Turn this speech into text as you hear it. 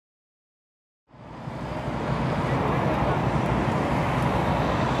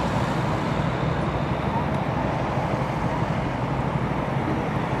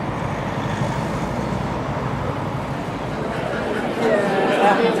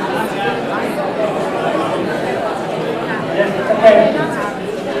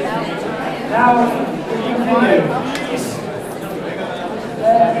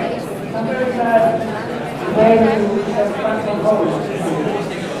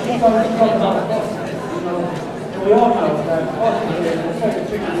going to talk about foster. You know, we all know that foster care is a very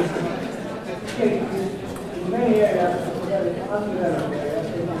tricky case. In many areas, it's very undeveloped areas.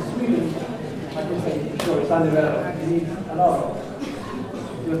 In Sweden, I can say for sure it's undeveloped. It needs a lot of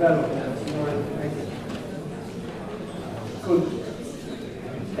development in order to make it good,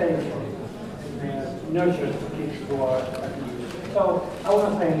 stable, nurture the kids who are abused. So I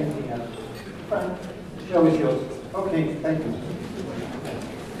won't say anything else. Frank, the show is yours. Okay, thank you.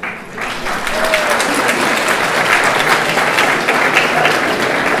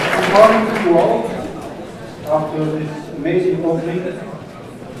 Good morning to you all. After this amazing opening,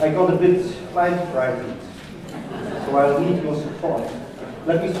 I got a bit flight frightened, so I'll need your support.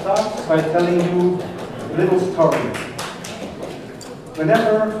 Let me start by telling you a little story.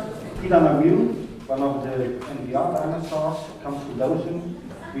 Whenever Ilan, one of the NVR dinosaurs, comes to Belgium,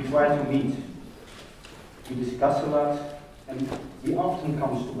 we try to meet. We discuss a lot, and he often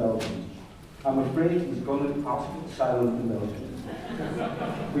comes to Belgium. I'm afraid he's going to ask asylum in Belgium.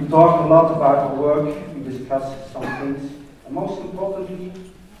 We talk a lot about our work, we discuss some things, and most importantly,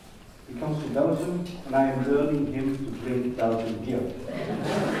 he comes to Belgium, and I am learning him to drink Belgian beer.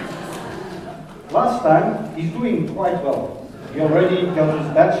 Last time, he's doing quite well. He already got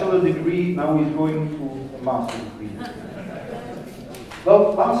his bachelor degree, now he's going to a master degree.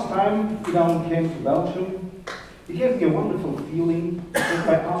 Well, last time Ilan came to Belgium, he gave me a wonderful feeling just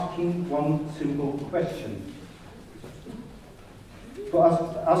by asking one simple question.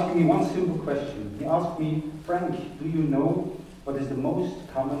 Asking me one simple question. He asked me, Frank, do you know what is the most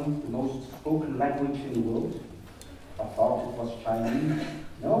common, the most spoken language in the world? I thought it was Chinese.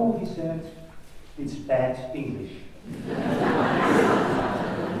 No, he said, it's bad English.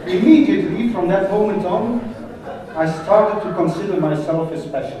 Immediately, from that moment on, I started to consider myself a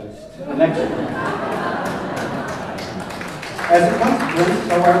specialist, an expert. As a consequence,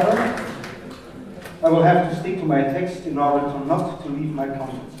 however, I will have to stick to my text in order to not to leave my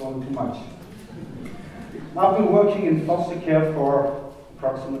comfort zone too much. I've been working in foster care for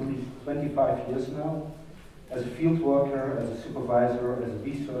approximately 25 years now, as a field worker, as a supervisor, as a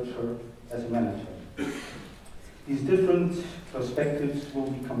researcher, as a manager. These different perspectives will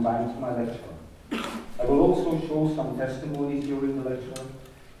be combined to my lecture. I will also show some testimonies during the lecture.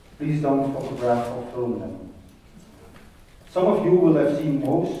 Please don't photograph or film them. Some of you will have seen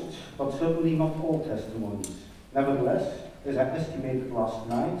most, but certainly not all testimonies. Nevertheless, as I estimated last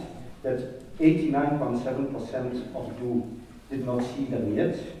night, that 89.7% of you did not see them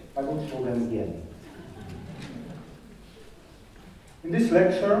yet, I will show them again. In this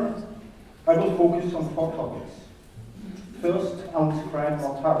lecture, I will focus on 4 topics. First, I'll describe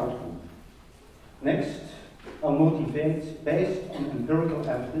our target group. Next, I'll motivate, based on empirical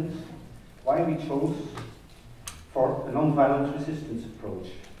evidence, why we chose for a non-violent resistance approach.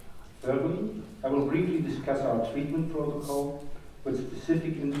 Thirdly, I will briefly discuss our treatment protocol with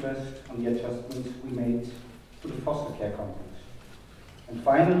specific interest on the adjustments we made to the foster care context. And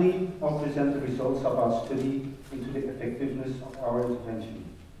finally, I'll present the results of our study into the effectiveness of our intervention.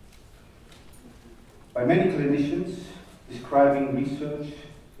 By many clinicians, describing research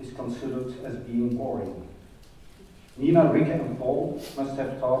is considered as being boring. Nina, Rikke, and Paul must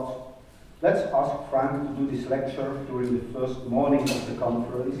have thought, let's ask Frank to do this lecture during the first morning of the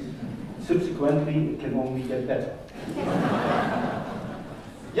conference. Subsequently, it can only get better.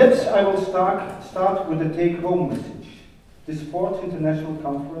 Yet, I will start with a take-home message. This 4th international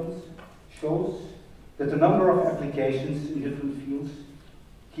conference shows that the number of applications in different fields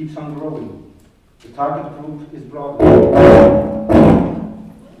keeps on growing. The target group is broader.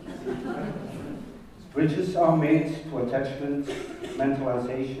 Bridges are made to attachment,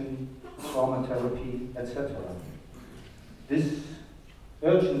 mentalization, trauma therapy, etc. This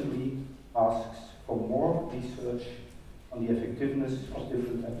urgently asks for more research on the effectiveness of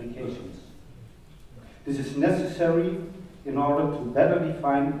different applications. This is necessary in order to better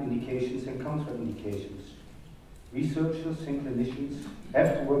define indications and contraindications. Researchers and clinicians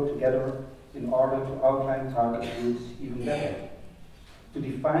have to work together in order to outline target groups even better, to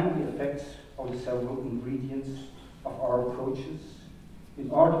define the effects of the several ingredients of our approaches, in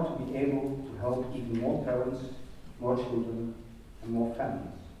order to be able to help even more parents, more children, and more families.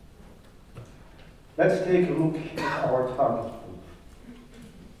 Let's take a look at our target group.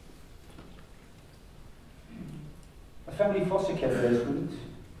 A family foster care placement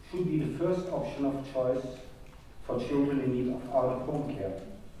should be the first option of choice for children in need of out-of-home care.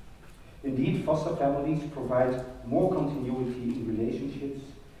 Indeed, foster families provide more continuity in relationships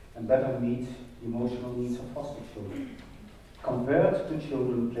and better meet the emotional needs of foster children. Compared to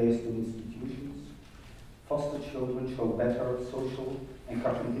children placed in institutions, foster children show better social and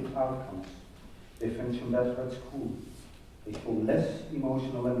cognitive outcomes. They function better at school. They show less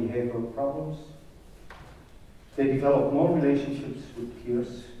emotional and behavioral problems. They develop more relationships with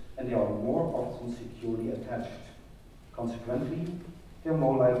peers, and they are more often securely attached. Consequently, they are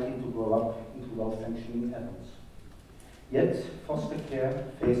more likely to grow up into well-functioning adults. Yet, foster care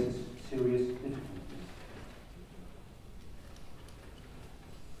faces serious difficulties.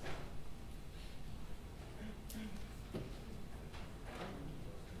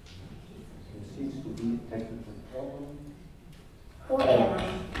 There seems to be a technical problem. Who am I?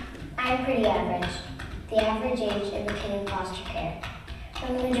 I'm pretty average. The average age of a kid in foster care.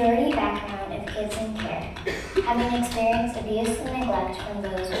 From the majority background of kids in care, having experienced abuse and neglect from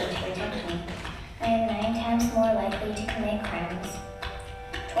those who to protect me, I am 9 times more likely to commit crimes,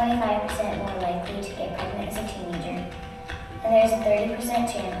 25% more likely to get pregnant as a teenager, and there's a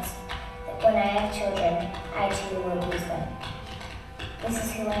 30% chance that when I have children, I too will lose them. This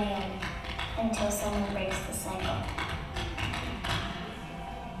is who I am, until someone breaks the cycle.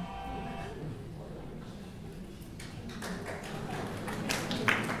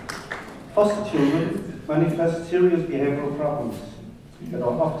 Foster children manifest serious behavioral problems that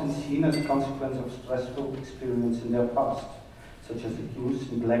are often seen as a consequence of stressful experience in their past, such as abuse,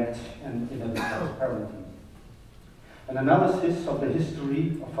 neglect, and inadequate parenting. An analysis of the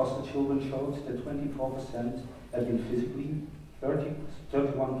history of foster children showed that 24% had been physically,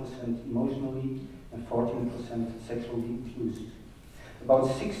 31% emotionally, and 14% sexually abused. About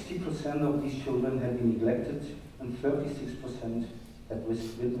 60% of these children had been neglected, and 36% had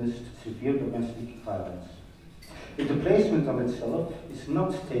witnessed severe domestic violence. If the placement on itself is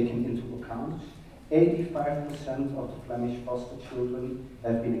not taken into account, 85% of the Flemish foster children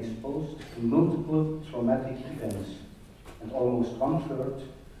have been exposed to multiple traumatic events, and almost 1/3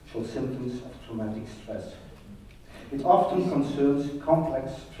 show symptoms of traumatic stress. It often concerns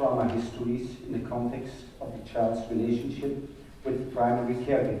complex trauma histories in the context of the child's relationship with primary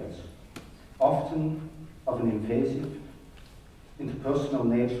caregivers, often of an invasive, interpersonal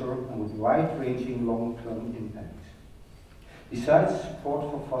nature and with wide-ranging long-term impact. Besides support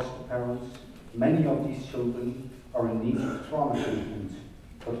for foster parents, many of these children are in need of trauma treatment,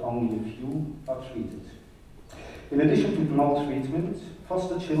 but only a few are treated. In addition to maltreatment,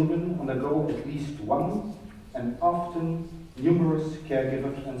 foster children undergo at least one and often numerous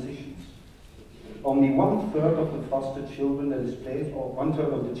caregiver transitions. Only 1/3 of the foster children that is placed, or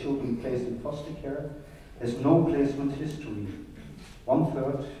 1/3 of the children placed in foster care, has no placement history.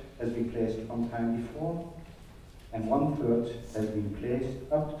 1/3 has been placed one time before, and 1/3 has been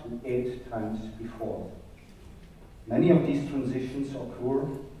placed up to 8 times before. Many of these transitions occur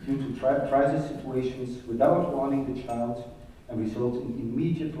due to crisis situations without warning the child and result in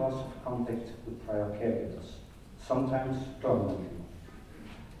immediate loss of contact with prior caregivers, sometimes permanently.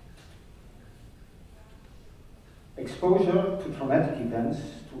 Exposure to traumatic events,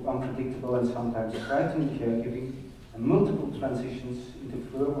 to unpredictable and sometimes frightening caregiving, and multiple transitions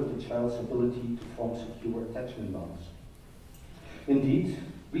interfere with the child's ability to form secure attachment bonds. Indeed,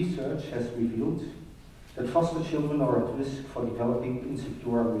 research has revealed that foster children are at risk for developing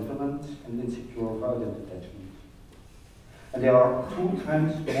insecure ambivalent and insecure avoidant attachment. And they are 2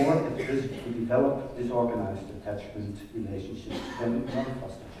 times more at risk to develop disorganized attachment relationships than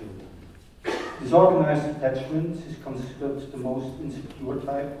non-foster children. Disorganized attachment is considered the most insecure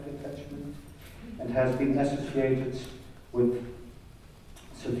type of attachment and has been associated with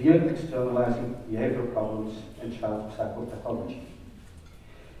severe externalizing behavior problems and child psychopathology.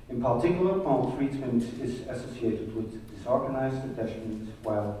 In particular, maltreatment is associated with disorganized attachment,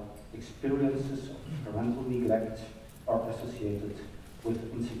 while experiences of parental neglect are associated with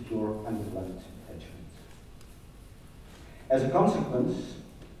insecure ambivalent attachment. As a consequence,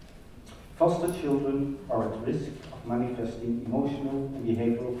 foster children are at risk of manifesting emotional and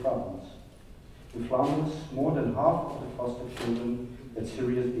behavioral problems. In Flanders, more than half of the foster children had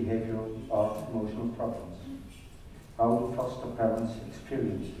serious behavioral or emotional problems. How do foster parents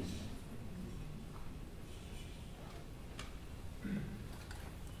experience this?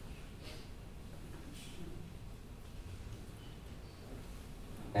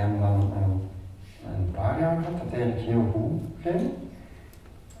 We hebben dan een paar jaar gehad dat het eigenlijk heel goed ging.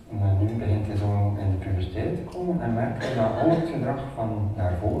 En nu begint hij zo in de puberteit te komen en merken we dat al het gedrag van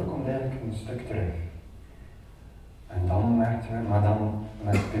daarvoor komt eigenlijk een stuk terug. En dan merken we, maar dan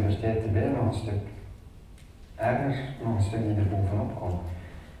met de puberteit erbij nog een stuk erger, nog een stuk die er bovenop komt.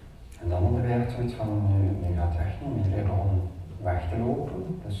 En dan hadden wij echt zoiets van, nu gaat het echt niet meer. Hij begon weg te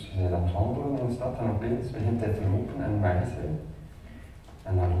lopen, dus je bent aan het wandelen in de stad en opeens begint hij te lopen en weg is hij.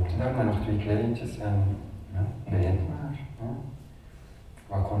 En dan loopt hij daar met nog 2 kleintjes en ja, begint maar. Ja.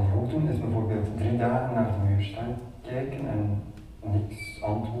 Wat kon hij ook doen, is bijvoorbeeld 3 dagen naar de muur staan kijken en niks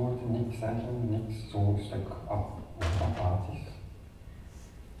antwoorden, niks zeggen, niks, zo'n stuk apathisch.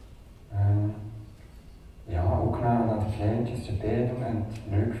 Ja, ook naar de kleintjes erbij doen en het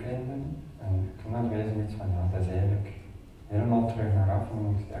leuk vinden. En toen hadden wij zoiets van, ja, dat is eigenlijk helemaal terug naar af, en je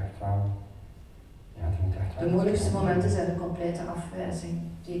moet het echt wel... Ja, je moet echt wel... De moeilijkste momenten zijn de complete afwijzing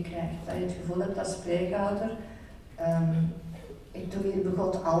die je krijgt. Dat je het gevoel hebt als spreekhouder, ik doe hier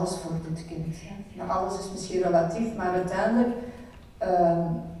begot alles voor dit kind. Nou, alles is misschien relatief, maar uiteindelijk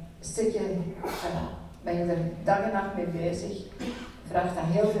ben je er dag en nacht mee bezig, vraagt dat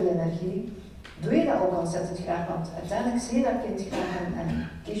heel veel energie. Doe je dat ook ontzettend graag, want uiteindelijk zie je dat kind graag en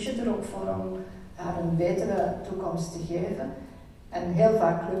kies je er ook voor om haar een betere toekomst te geven. En heel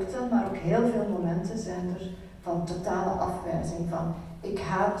vaak lukt dat, maar ook heel veel momenten zijn er van totale afwijzing, van ik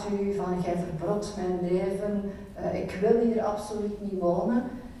haat u, van jij verbrot mijn leven, ik wil hier absoluut niet wonen.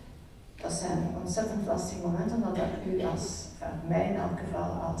 Dat zijn ontzettend lastige momenten, omdat dat u mij in elk geval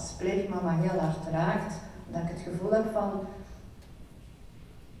als pleegmama heel hard raakt. Omdat ik het gevoel heb van,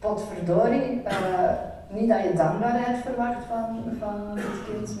 potverdorie, niet dat je dankbaarheid verwacht van het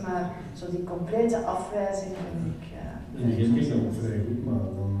kind, maar zo die complete afwijzing vind ik... In het begin ging dat ook vrij goed, maar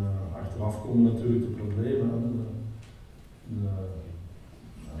dan achteraf komen natuurlijk de problemen.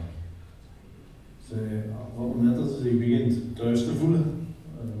 Op het moment dat ze zich begint thuis te voelen,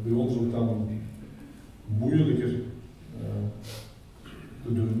 bij ons ook dan moeilijker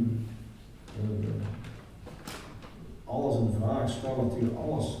te doen. Alles in vraag stellen, natuurlijk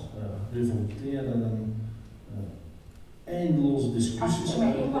alles revolteren en eindeloze discussies. Als je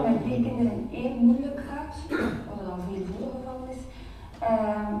met een van mijn pleegkinderen één moeilijk gaat, wat er dan veel voorgevallen is,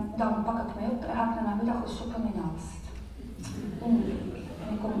 dan pak ik mij op en ga ik naar middag shoppen in Aalst. Onmogelijk.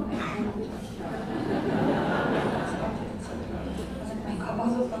 En ik kom echt heel goed weg. Dat is altijd hetzelfde. Als ik mijn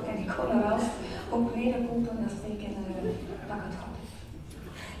kabas oppak en ik kom naar Aalst op kleren kopen, dan steek ik in dat ik het gehad heb.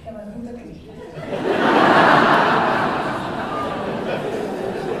 Ja, maar goed dat ik niet.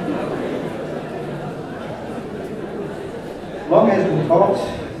 Long has been taught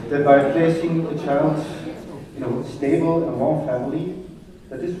that by placing a child in a stable and warm family,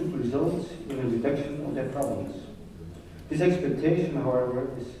 that this would result in a reduction of their problems. This expectation, however,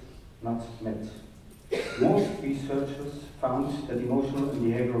 is not met. Most researchers found that emotional and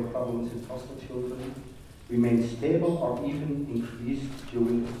behavioral problems in foster children remain stable or even increased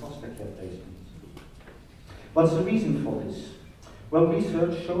during the foster care placement. What's the reason for this? Well,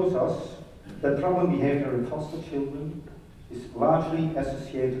 research shows us that problem behavior in foster children is largely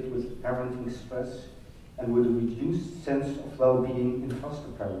associated with parenting stress and with a reduced sense of well-being in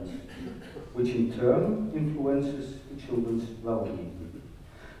foster parents, which in turn influences the children's well-being.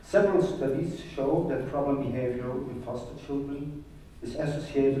 Several studies show that problem behavior in foster children is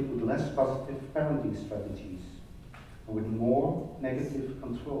associated with less positive parenting strategies and with more negative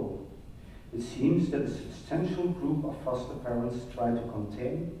control. It seems that a substantial group of foster parents try to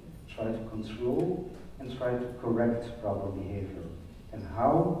contain, try to control, and try to correct problem behavior. And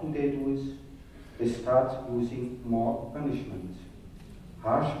how do they do this? They start using more punishment,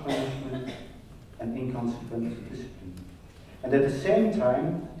 harsh punishment, and inconsequent discipline. And at the same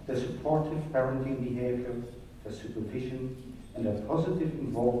time, their supportive parenting behavior, their supervision, and their positive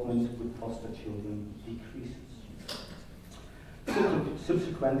involvement with foster children decreases.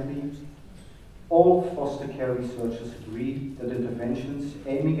 Subsequently, all foster care researchers agree that interventions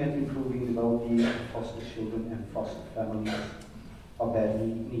aiming at improving the well-being of foster children and foster families are badly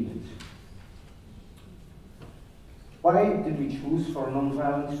needed. Why did we choose for a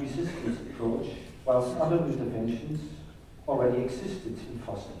non-violent resistance approach whilst other interventions already existed in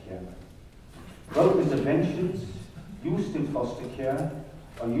foster care? Well, interventions used in foster care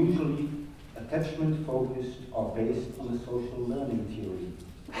are usually attachment-focused or based on the social learning theory.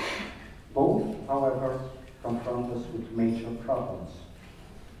 Both, however, confront us with major problems.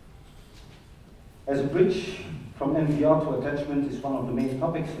 As a bridge from NVR to attachment is one of the main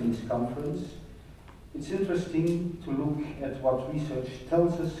topics in this conference, it's interesting to look at what research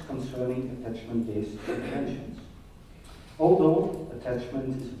tells us concerning attachment-based interventions. Although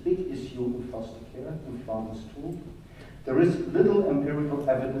attachment is a big issue in foster care in Flanders too, there is little empirical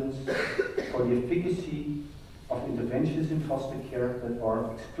evidence for the efficacy of interventions in foster care that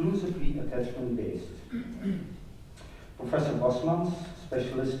are exclusively attachment-based. Professor Bosmans,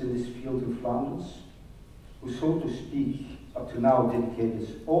 specialist in this field in Flanders, who so to speak up to now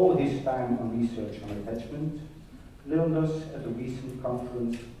dedicated all his time on research on attachment, learned us at a recent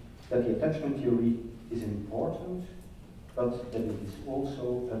conference that the attachment theory is important, but that it is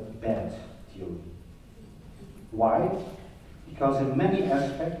also a bad theory. Why? because in many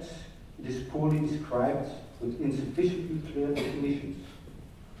aspects it is poorly described with insufficiently clear definitions.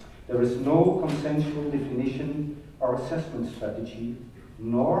 There is no consensual definition or assessment strategy,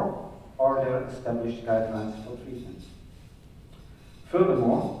 nor are there established guidelines for treatment.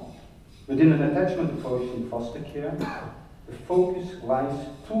 Furthermore, within an attachment approach in foster care, the focus lies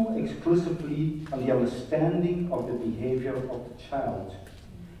too exclusively on the understanding of the behavior of the child.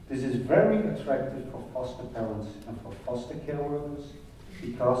 This is very attractive for foster parents and for foster care workers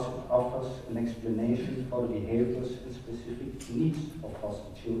because it offers an explanation for the behaviors and specific needs of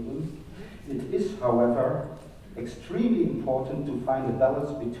foster children. It is, however, extremely important to find a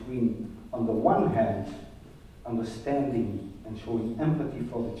balance between, on the one hand, understanding and showing empathy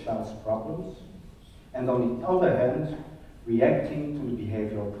for the child's problems, and on the other hand, reacting to the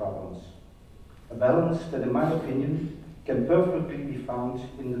behavioral problems. A balance that, in my opinion, can perfectly be found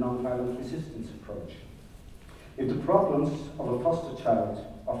in the nonviolent resistance approach. If the problems of a foster child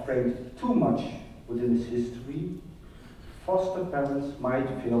are framed too much within his history, foster parents might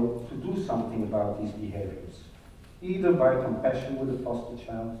fail to do something about these behaviors, either by compassion with the foster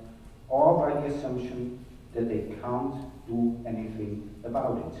child or by the assumption that they can't do anything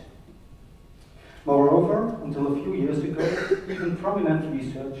about it. Moreover, until a few years ago, even prominent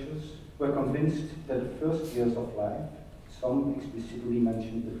researchers were convinced that the first years of life, some explicitly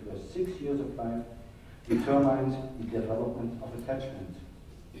mentioned the first 6 years of life, determined the development of attachment.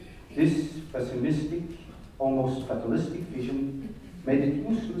 This pessimistic, almost fatalistic vision made it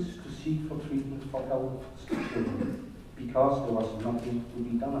useless to seek for treatment for foster children, because there was nothing to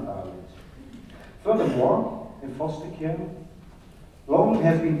be done about it. Furthermore, in foster care, long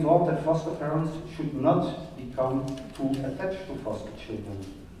has been taught that foster parents should not become too attached to foster children,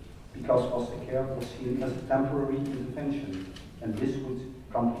 because foster care was seen as a temporary intervention, and this would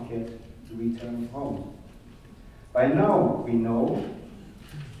complicate the return home. By now we know,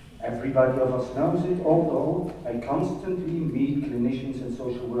 everybody of us knows it, although I constantly meet clinicians and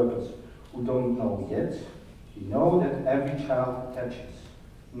social workers who don't know yet. We know that every child attaches.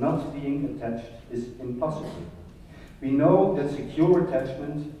 Not being attached is impossible. We know that secure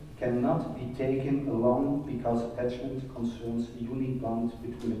attachment cannot be taken alone because attachment concerns a unique bond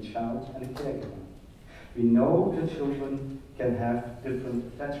between a child and a caregiver. We know that children can have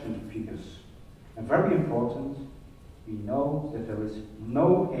different attachment figures. And very important, we know that there is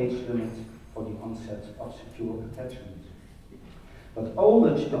no age limit for the onset of secure attachment. But the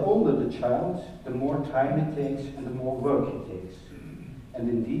older the child, the more time it takes and the more work it takes. And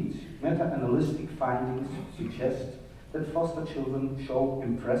indeed, meta-analytic findings suggest that foster children show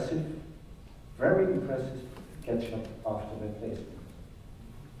impressive, very impressive catch-up after their placement.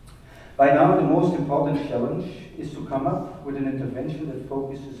 By now, the most important challenge is to come up with an intervention that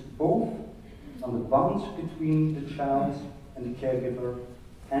focuses both on the bonds between the child and the caregiver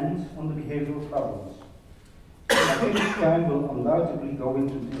and on the behavioral problems. I think Stein will undoubtedly go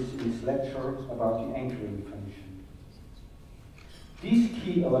into this in his lecture about the anchoring function. These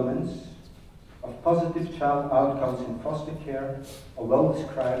key elements of positive child outcomes in foster care are well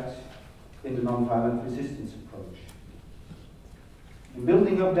described in the nonviolent resistance approach. In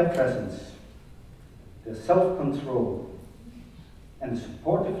building up their presence, their self-control, and a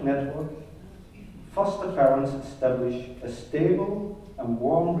supportive network, foster parents establish a stable and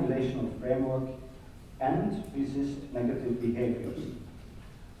warm relational framework and resist negative behaviors.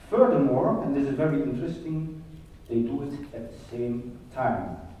 Furthermore, and this is very interesting, they do it at the same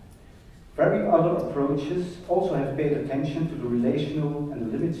time. Very other approaches also have paid attention to the relational and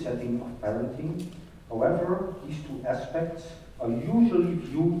the limit setting of parenting. However, these two aspects are usually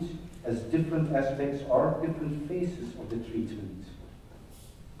viewed as different aspects or different phases of the treatment.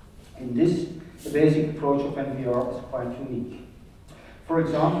 In this, the basic approach of NVR is quite unique. For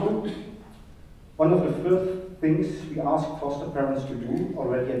example, one of the first things we ask foster parents to do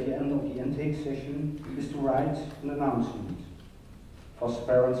already at the end of the intake session is to write an announcement. Foster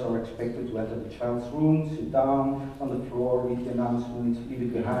parents are expected to enter the child's room, sit down on the floor, read the announcement, leave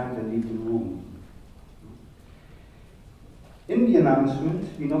it behind and leave the room. In the announcement,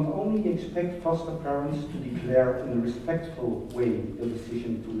 we not only expect foster parents to declare in a respectful way their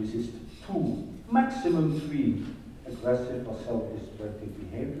decision to resist 2, maximum 3 aggressive or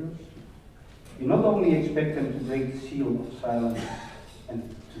self-destructive behaviors, we not only expect them to break the seal of silence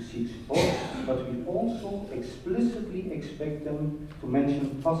and to seek support, but we also explicitly expect them to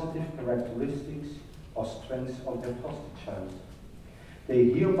mention positive characteristics or strengths of their foster child. They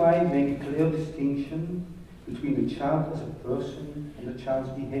hereby make a clear distinction between the child as a person and the child's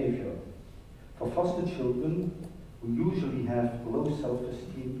behavior. For foster children, who usually have low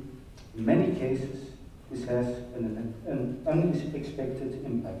self-esteem, in many cases, this has an unexpected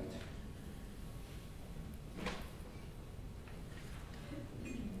impact.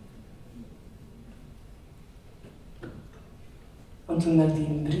 Want toen ik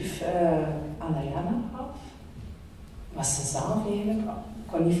die brief aan Diana gaf, was ze zelf eigenlijk,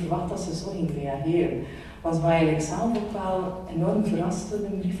 ik had niet verwacht dat ze zo ging reageren. Want ze was eigenlijk zelf ook wel enorm verrast door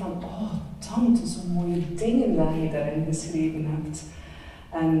de brief van, oh tante, zo'n mooie dingen dat je daarin geschreven hebt.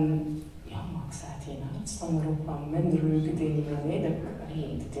 En ja, maar ik zei tegen haar, het staan er ook wat minder leuke dingen dan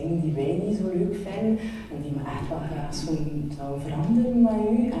de dingen die wij niet zo leuk vinden en die me echt wel graag zouden veranderen met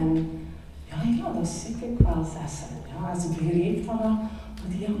u. En ja, dat zie ik wel, zei ze. Ja, ze begreep van, maar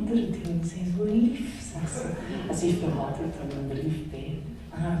die andere dingen zijn zo lief, zei ze. En ze heeft nog altijd een brief bij.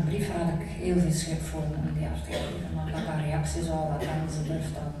 Haar brief had ik heel veel schrik voor in die artikel. En dan had haar reacties al wat aan, ze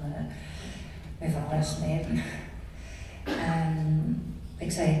durft dan mij van alles smijten. En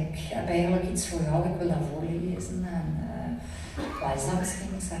ik zei, ik heb eigenlijk iets voor jou, ik wil dat voorlezen. En wat is dat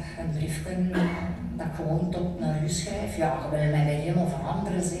misschien? Ik zeg, een briefje dat ik gewoon tot naar u schrijf. Ja, je wil mij weer helemaal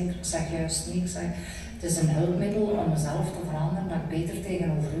veranderen, zeker? Ik zeg juist niet. Ik zeg, het is een hulpmiddel om mezelf te veranderen, dat ik beter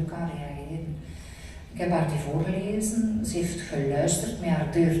tegenover u kan reageren. Ik heb haar die voorgelezen, ze heeft geluisterd met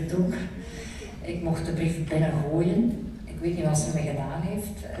haar deur toe. Ik mocht de brief binnengooien. Ik weet niet wat ze me gedaan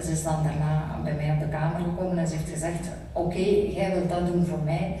heeft. Ze is dan daarna bij mij op de kamer gekomen en ze heeft gezegd, oké, jij wilt dat doen voor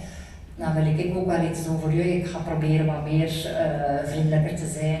mij, dan wil ik ook wel iets doen voor jullie. Ik ga proberen wat meer vriendelijker te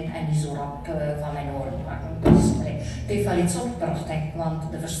zijn en niet zo rap van mijn oren te maken. Dus het heeft wel iets opgebracht, denk ik,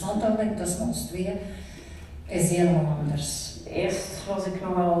 want de verstandhouding tussen ons tweeën is helemaal anders. Eerst was ik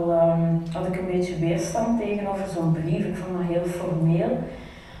nogal, had ik een beetje weerstand tegenover zo'n brief. Ik vond dat heel formeel.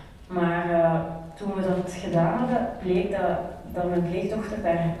 Maar toen we dat gedaan hadden, bleek dat mijn pleegdochter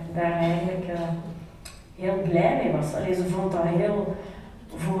daar eigenlijk heel blij mee was. Allee, ze vond dat heel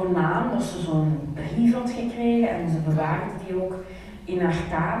voornaam dat ze zo'n brief had gekregen en ze bewaarde die ook in haar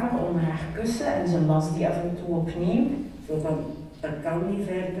kamer onder haar kussen en ze las die af en toe opnieuw. Zo van, dat kan niet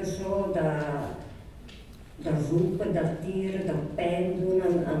verder zo, dat zoeken, dat tieren, dat pijn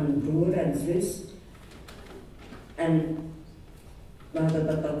doen aan broer en zus. En we hadden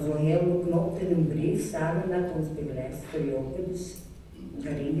dat dan zo heel beknopt in een brief samen met ons begeleidster Joke, dus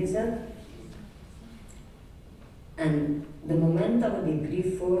daarin gezet. En de moment dat we die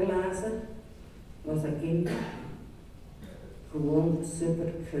brief voorlazen, was dat kind gewoon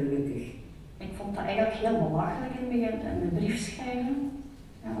super gelukkig. Ik vond dat eigenlijk heel belachelijk in het begin, een brief schrijven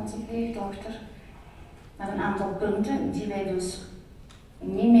aan onze pleegdochter. Met een aantal punten die wij dus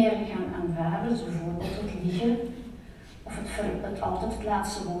niet meer gaan aanvaarden, dus bijvoorbeeld het liegen of het altijd het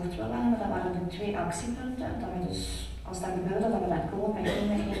laatste woord willen hebben. Dat waren de 2 actiepunten. Dat we dus, als dat gebeurde, dat we dat gewoon bij niet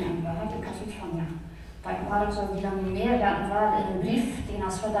meer gingen aanvaarden. Ik had zoiets van, ja, waarom zou die dan niet meer gaan aanvaarden in een brief, tegen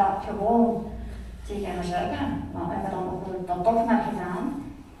als we dat gewoon tegen haar zeggen. Maar we hebben dan toch maar gedaan.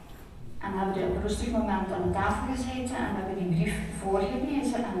 En we hebben op een rustig moment aan de tafel gezeten en we hebben die brief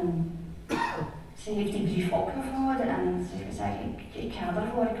voorgelezen. En ze heeft die brief opgevouwen en ze heeft gezegd, ik ga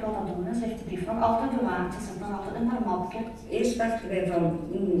ervoor, ik wil dat doen. En ze heeft de brief nog altijd bewaard, ze zit nog altijd in haar mapje. Eerst dachten wij van,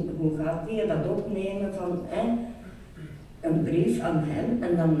 hoe gaat die dat opnemen van een brief aan hem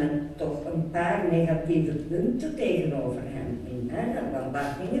en dan met toch een paar negatieve punten tegenover hem in. Want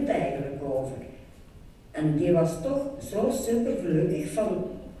daar ging het eigenlijk over. En die was toch zo super gelukkig van,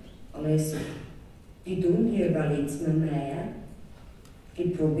 die doen hier wel iets met mij. Die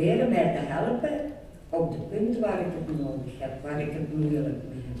proberen mij te helpen op de punten waar ik het nodig heb, waar ik het moeilijk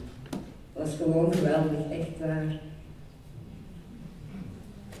mee heb. Dat was gewoon geweldig, echt waar.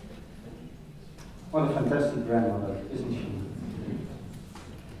 What a fantastic grandmother, isn't she?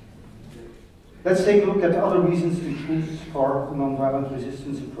 Let's take a look at other reasons to choose for a nonviolent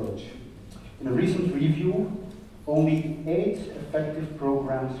resistance approach. In a recent review, only 8 effective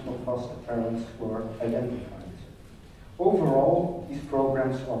programs for foster parents were identified. Overall, these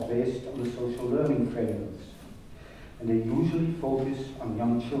programs are based on the social learning frameworks, and they usually focus on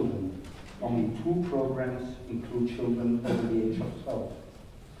young children. Only 2 programs include children over the age of 12.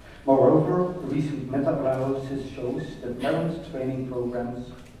 Moreover, a recent meta-analysis shows that parent training programs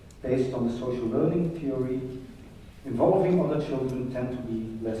based on the social learning theory involving other children tend to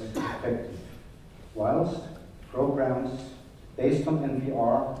be less effective, whilst programs based on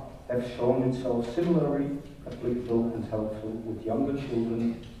NVR have shown itself similarly applicable and helpful with younger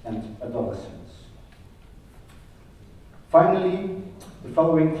children and adolescents. Finally, the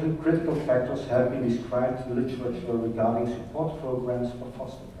following critical factors have been described in the literature regarding support programs for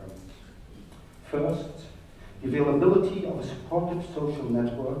foster parents. First, the availability of a supportive social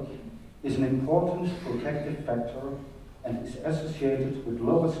network is an important protective factor and is associated with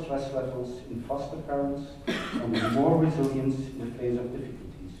lower stress levels in foster parents and with more resilience in the face of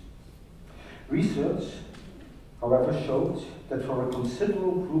difficulties. Research, however, showed that for a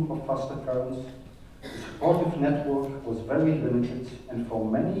considerable group of foster parents, the supportive network was very limited, and for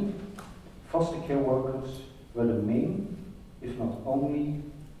many, foster care workers were the main, if not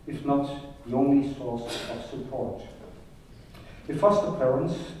the only source of support. If foster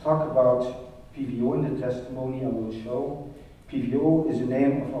parents talk about PVO in the testimony I will show, PVO is the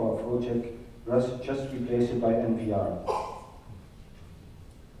name of our project, just replace it by NVR.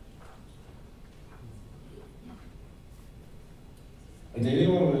 Het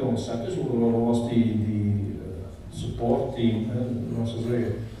enige waar we ontzet is over was die supportteam, zoals ze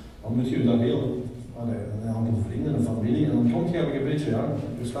zeggen. Dan moet je dat heel, een aantal vrienden en familie, en dan komt je eigenlijk een beetje,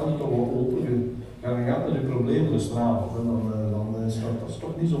 je stelt het toch wel open, je gaat met je problemen de straat op, en dan is dat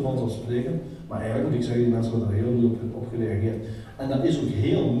toch niet zo vanzelfsprekend, maar eigenlijk moet ik zeggen, die mensen hebben er heel goed op gereageerd. En dat is ook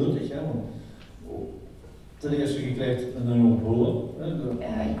heel nuttig, hè, want ten eerste je krijgt een hoop hulp.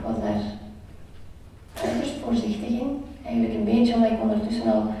 Ik was daar uiterst voorzichtig in. Eigenlijk een beetje omdat ik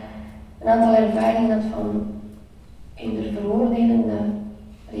ondertussen al een aantal ervaringen had van eerder veroordelende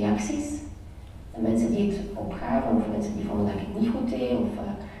reacties. En mensen die het opgaven, of mensen die vonden dat ik het niet goed deed, of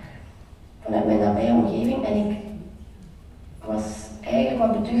vanuit mijn nabije omgeving. En ik was eigenlijk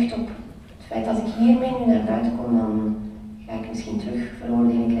wat beducht op het feit dat als ik hiermee nu naar buiten kom, dan ga ik misschien terug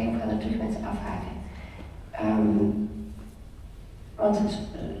veroordeling krijgen of gaan er terug mensen afhaken. Want het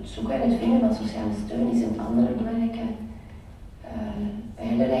zoeken en het vinden van sociale steun is een andere belangrijke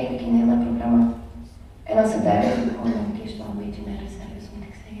pijler eigenlijk in heel dat programma. En als ze daar is, kom ik eerst wel een beetje naar reserves, moet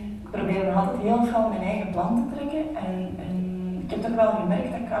ik zeggen. Ik probeer nog altijd heel veel mijn eigen plan te trekken en ik heb toch wel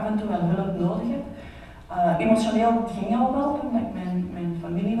gemerkt dat ik af en toe wel hulp nodig heb. Emotioneel ging al wel, omdat ik mijn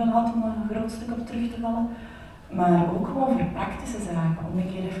familie wel had om een groot stuk op terug te vallen. Maar ook gewoon voor praktische zaken, om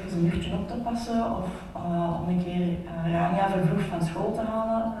een keer even een uurtje op te passen of om een keer Rania vervroegd van school te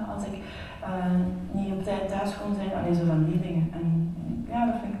halen als ik niet op tijd thuis kon zijn, alleen zo van die dingen. En ja,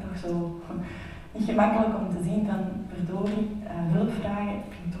 dat vind ik toch zo niet gemakkelijk om te zien van verdorie, hulp vragen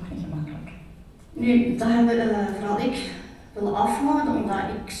vind ik toch niet gemakkelijk. Nu, dat hebben vooral ik willen afhouden, omdat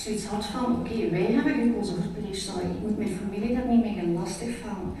ik zoiets had van oké, wij hebben gekozen voor pleegzorg, ik moet mijn familie daar niet mee gaan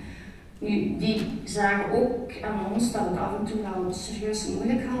lastigvallen. Nu, die zagen ook aan ons dat we het af en toe wel serieus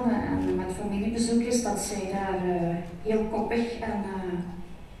moeilijk hadden en met familiebezoekers dat zij daar heel koppig en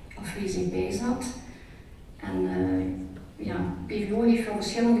afwezig bij zat. En PVO heeft wel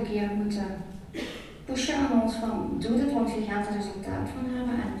verschillende keren moeten pushen aan ons van doe dit, want je gaat er resultaat van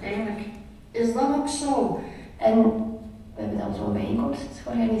hebben. En uiteindelijk is dat ook zo. En we hebben dan zo'n bijeenkomst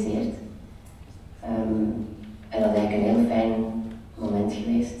georganiseerd. En dat is eigenlijk een heel fijn moment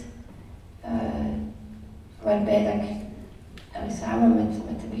geweest. Waarbij dat ik samen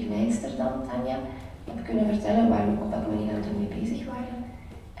met de begeleidster dan, Tanja, heb kunnen vertellen waar we op welke manier we ermee bezig waren.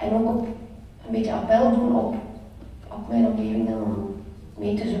 En ook op een beetje appel doen op mijn omgeving dan om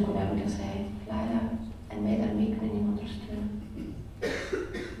mee te zoeken naar hoe dat zij Clara en mij daarmee kunnen in ondersteunen.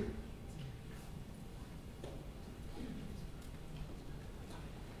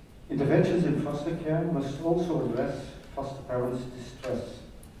 Interventions in foster care must also address foster parents' distress.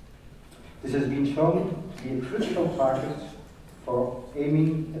 This has been shown to be a critical target for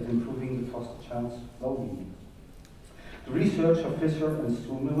aiming at improving the foster child's well-being. The research of Fisher and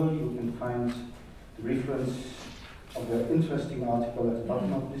Strummiller, you can find the reference of their interesting article at the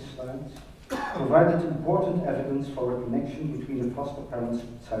bottom of this slide, provided important evidence for a connection between the foster parent's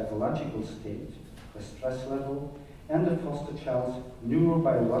psychological state, the stress level, and the foster child's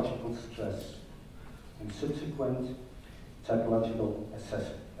neurobiological stress and subsequent psychological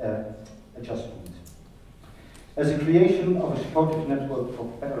adjustment. As a creation of a supportive network for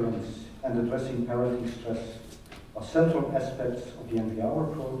parents and addressing parenting stress are central aspects of the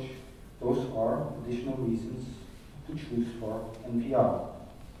NVR approach, those are additional reasons to choose for NVR.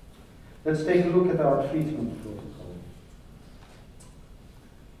 Let's take a look at our treatment protocol.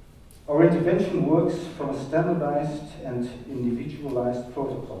 Our intervention works from a standardized and individualized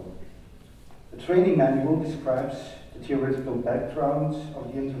protocol. The training manual describes the theoretical background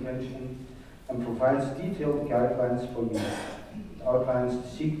of the intervention and provides detailed guidelines for use. It outlines the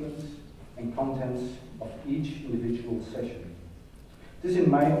sequence and contents of each individual session. This, in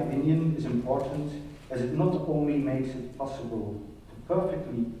my opinion, is important as it not only makes it possible to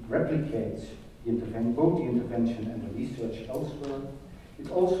perfectly replicate both the intervention and the research elsewhere, it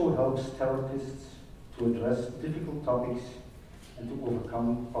also helps therapists to address difficult topics and to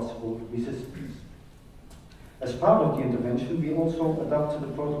overcome possible resistance. As part of the intervention, we also adopted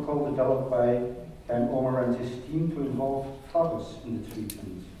a protocol developed by came Omar and his team to involve fathers in the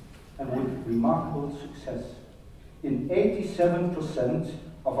treatment, and with remarkable success. In 87%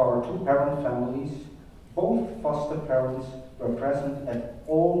 of our two-parent families, both foster parents were present at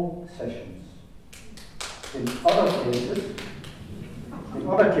all sessions. In other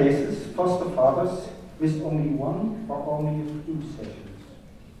cases, foster fathers missed only one or only a few sessions.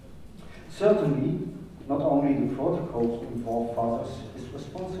 Certainly, not only the protocol to involve fathers is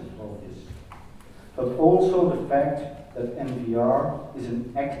responsible for this, but also the fact that NVR is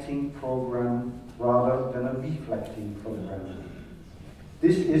an acting program rather than a reflecting program.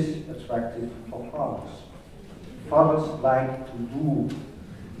 This is attractive for fathers. Fathers like to do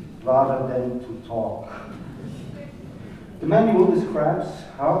rather than to talk. The manual describes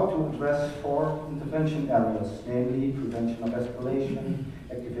how to address 4 intervention areas, namely prevention of escalation,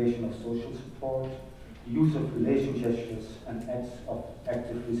 activation of social support, the use of relation gestures, and acts of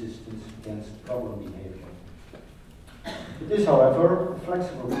active resistance against problem behavior. It is, however, a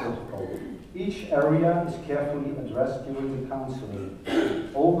flexible protocol. Each area is carefully addressed during the counseling,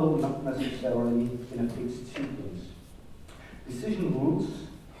 although not necessarily in a fixed sequence. Decision rules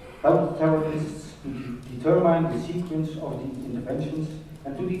help therapists to determine the sequence of the interventions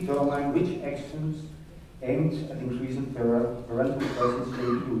and to determine which actions aimed at increasing parental presence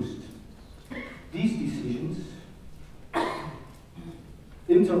will be used. These decisions,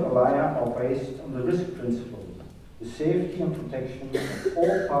 inter alia, are based on the risk principle. The safety and protection of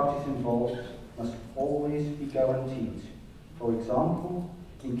all parties involved must always be guaranteed. For example,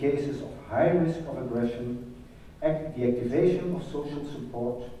 in cases of high risk of aggression, the activation of social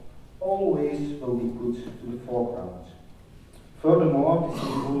support always will be put to the foreground. Furthermore, these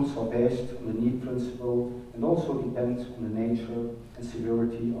rules are based on the need principle and also depend on the nature and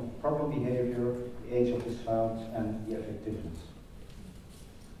severity of problem behavior, the age of the child, and the effectiveness.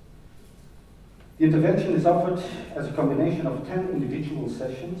 The intervention is offered as a combination of 10 individual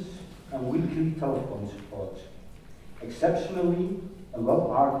sessions and weekly telephone support. Exceptionally, and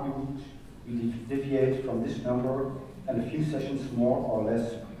well argued, we deviate from this number, and a few sessions more or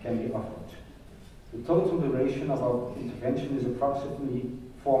less can be offered. The total duration of our intervention is approximately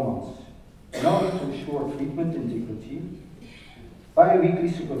 4 months. In order to ensure treatment integrity, bi-weekly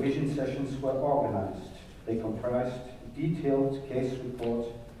supervision sessions were organized. They comprised a detailed case report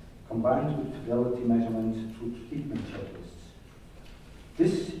combined with fidelity measurement through treatment checklists.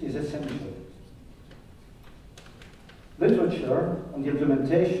 This is essential. Literature on the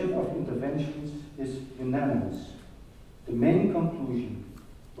implementation of interventions is unanimous. The main conclusion,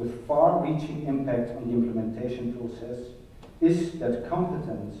 with far-reaching impact on the implementation process, is that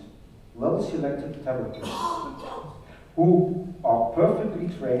competent, well-selected therapists who are perfectly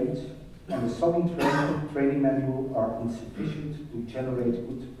trained and the solid training manual are insufficient to generate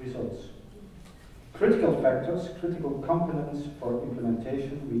good results. Critical factors, critical components for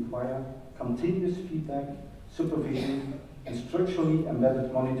implementation require continuous feedback, supervision, and structurally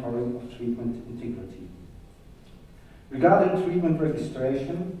embedded monitoring of treatment integrity. Regarding treatment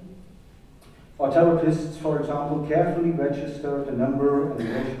registration, our therapists, for example, carefully register the number and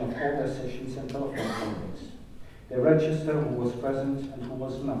duration of all their sessions and telephone contacts. They register who was present and who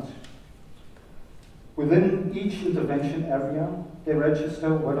was not. Within each intervention area, they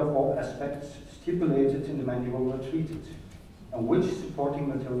register whether all aspects stipulated in the manual were treated, and which supporting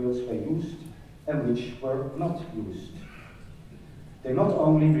materials were used and which were not used. They not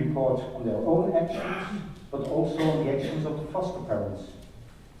only report on their own actions, but also on the actions of the foster parents.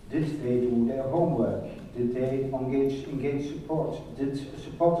 Did they do their homework? Did they engage support? Did a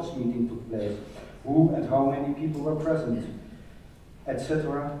supporters meeting took place? Who and how many people were present?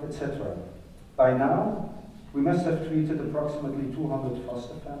 Etc., etc. By now, we must have treated approximately 200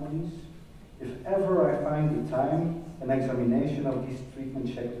 foster families. If ever I find the time, an examination of these treatment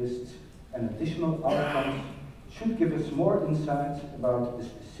checklists and additional outcomes should give us more insight about the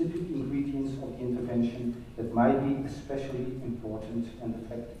specific ingredients of the intervention that might be especially important and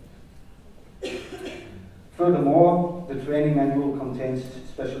effective. Furthermore, the training manual contains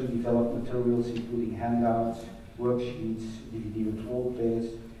specially developed materials including handouts, worksheets, DVD with role plays,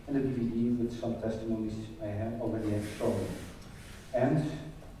 and a DVD with some testimonies I already have shown. And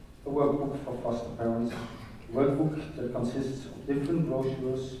a workbook for foster parents, a workbook that consists of different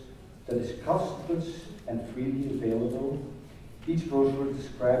brochures that is costless and freely available. Each brochure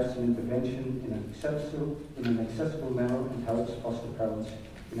describes an intervention in an accessible manner and helps foster parents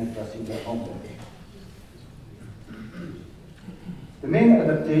in addressing their homework. The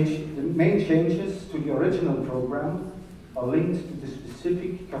main changes to the original program are linked to the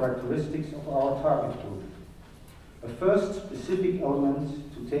specific characteristics of our target group. A first specific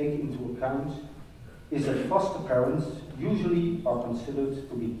element to take into account is that foster parents usually are considered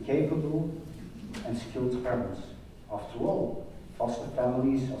to be capable and skilled parents. After all, foster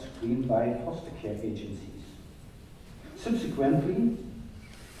families are screened by foster care agencies. Subsequently,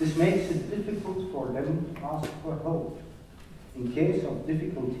 this makes it difficult for them to ask for help. In case of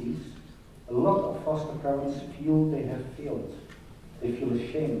difficulties, a lot of foster parents feel they have failed. They feel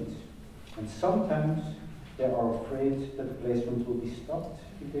ashamed, and sometimes they are afraid that the placement will be stopped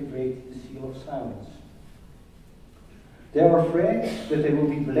if they break the seal of silence. They are afraid that they will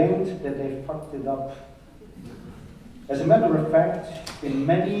be blamed that they fucked it up. As a matter of fact, in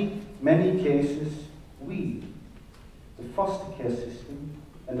many cases, we, the foster care system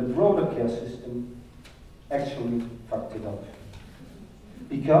and the broader care system, actually fucked it up.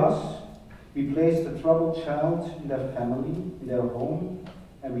 Because we placed a troubled child in their family, in their home,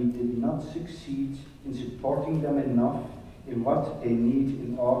 and we did not succeed in supporting them enough in what they need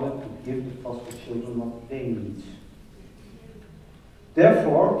in order to give the foster children what they need.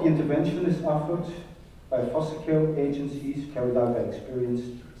 Therefore, the intervention is offered by foster care agencies carried out by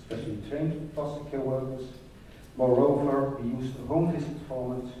experienced, especially trained foster care workers. Moreover, we use the home visit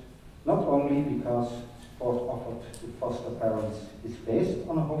format, not only because support offered to foster parents is based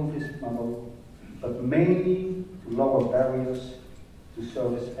on a home visit model, but mainly to lower barriers to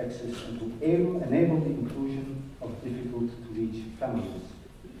service access and to enable the inclusion of difficult to reach families.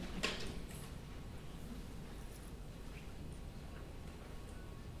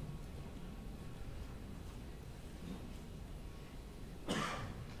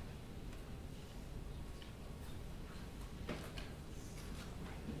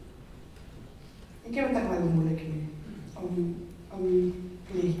 Ik heb het daar wel moeilijk mee om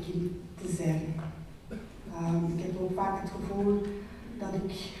pleegkind te zijn. Ik heb ook vaak het gevoel dat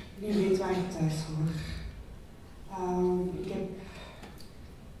ik niet weet waar ik thuis hoor. Ik heb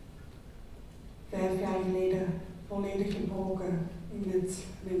 5 jaar geleden volledig gebroken met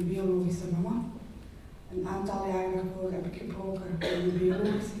mijn biologische mama. Een aantal jaar daarvoor heb ik gebroken met mijn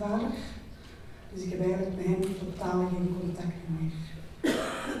biologische vader. Dus ik heb eigenlijk met hem totaal geen contact meer.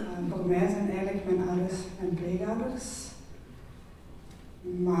 Voor mij zijn eigenlijk mijn ouders mijn pleegouders.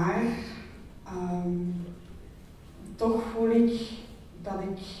 Maar toch voel ik dat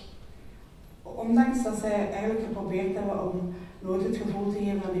ik, ondanks dat zij eigenlijk geprobeerd hebben om nooit het gevoel te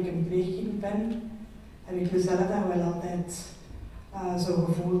geven dat ik een pleegkind ben, heb ik mezelf daar wel altijd zo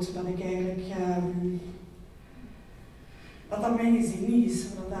gevoeld dat ik eigenlijk dat mijn gezin niet is,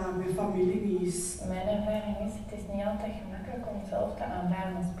 dat mijn familie niet is. Mijn ervaring is, het is niet altijd gemakkelijk om zelf te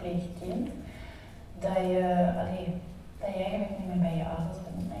aanvaarden als pleegkind dat je eigenlijk niet meer bij je ouders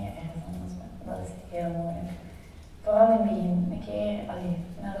bent, dat je ergens anders bent. Dat is heel moeilijk. Vooral in het begin, een keer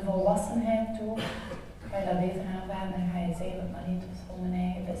naar de volwassenheid toe, ga je dat beter aanvaarden en ga je zeggen dat het was voor mijn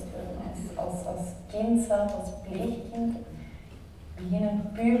eigen bestwil. Als kind zelf, als pleegkind,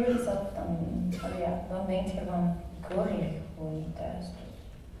 beginnen puur zelf, dan denk je van, ik hoor hier gewoon niet thuis.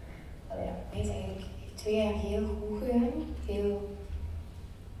 Het is eigenlijk 2 jaar heel goed gegaan, heel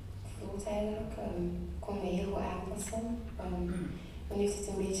vlot eigenlijk. Ik kon me heel goed aanpassen. En nu is het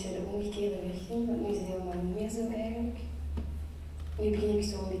een beetje de omgekeerde richting, want nu is het helemaal niet meer zo eigenlijk. Nu begin ik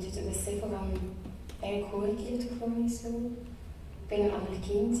zo een beetje te beseffen van, eigenlijk hoor ik hier toch nog niet zo. Ik ben een ander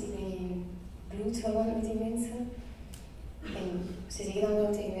kind, ik ben geen bloedverwant met die mensen. En ze zeggen dan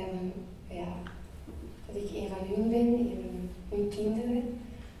wel tegen mij van, ja, dat ik een van hun ben, hun kinderen,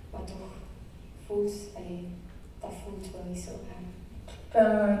 maar toch voelt, dat voelt wel niet zo aan.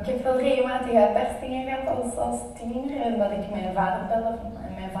 Ik heb wel regelmatig uitbarstingen gehad als tiener en dat ik mijn vader belde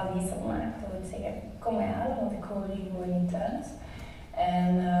en mijn valies opmaakte door te zeggen, kom mij halen, want ik hoor hier gewoon niet thuis.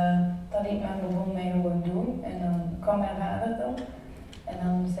 En dat ik men begon mij gewoon doen en dan kwam mijn vader dan. En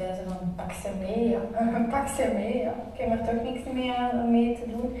dan zei ze van, pak ze mee, ja. Pak ze mee, ja. Ik heb er toch niks meer aan mee te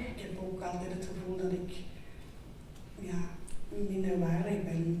doen. Ik heb ook altijd het gevoel dat ik minder waardig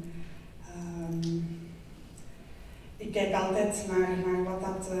ben. Ik kijk altijd naar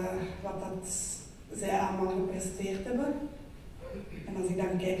wat dat zij allemaal gepresteerd hebben. En als ik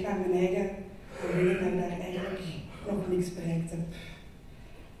dan kijk naar mijn eigen, dan weet ik dat ik daar eigenlijk nog niks bereikt heb.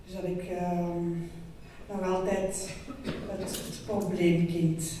 Dus dat ik nog altijd het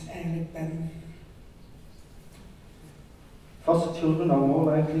probleemkind eigenlijk ben. Foster children are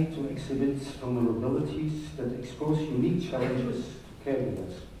more likely to exhibit vulnerabilities that expose unique challenges to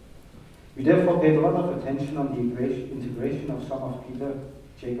caregivers. We therefore paid a lot of attention on the integration of some of Peter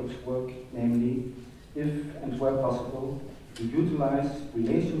Jacobs' work, namely, if and where possible, to utilize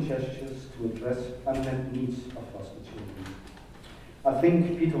relation gestures to address unmet needs of foster children. I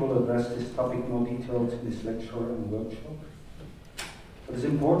think Peter will address this topic more detailed in his lecture and workshop. What is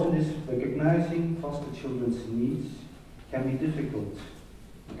important is recognizing foster children's needs can be difficult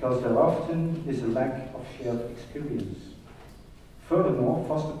because there often is a lack of shared experience. Furthermore,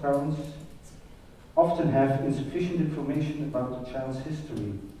 foster parents often have insufficient information about the child's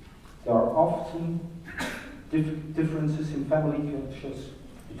history. There are often differences in family cultures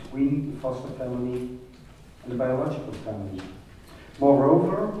between the foster family and the biological family.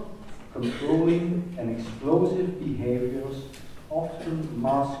 Moreover, controlling and explosive behaviors often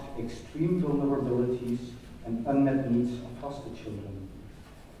mask extreme vulnerabilities and unmet needs of foster children,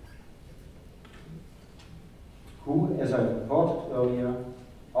 who, as I reported earlier,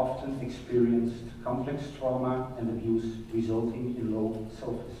 often experienced complex trauma and abuse resulting in low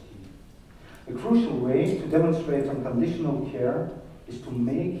self-esteem. A crucial way to demonstrate unconditional care is to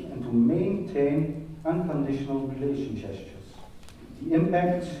make and to maintain unconditional relation gestures. The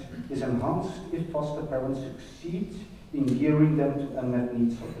impact is enhanced if foster parents succeed in gearing them to unmet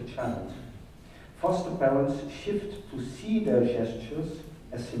needs of the child. Foster parents shift to see their gestures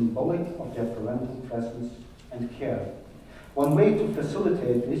as symbolic of their parental presence and care. One way to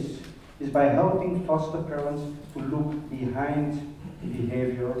facilitate this is by helping foster parents to look behind the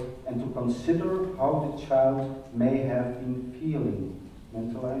behavior and to consider how the child may have been feeling,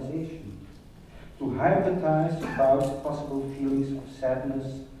 mentalization. To hypothesize about possible feelings of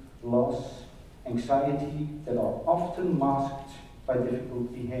sadness, loss, anxiety that are often masked by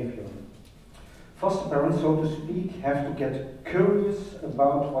difficult behavior. Foster parents, so to speak, have to get curious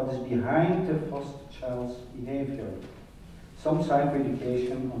about what is behind the foster child's behavior. Some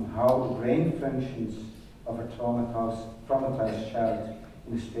psychoeducation on how the brain functions of a traumatized child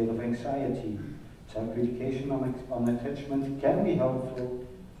in a state of anxiety. Psychoeducation on attachment can be helpful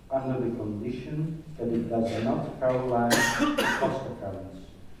under the condition that it does not paralyze foster parents.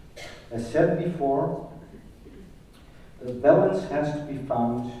 As said before, the balance has to be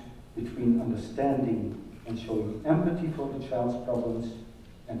found between understanding and showing empathy for the child's problems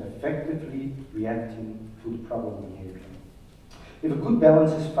and effectively reacting to the problem behavior. If a good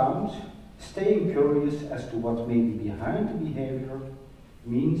balance is found, staying curious as to what may be behind the behavior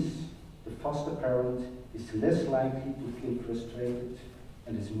means the foster parent is less likely to feel frustrated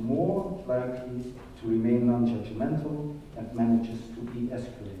and is more likely to remain non-judgmental and manages to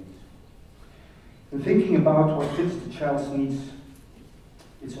de-escalate. In thinking about what fits the child's needs,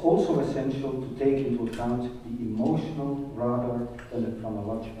 it's also essential to take into account the emotional rather than the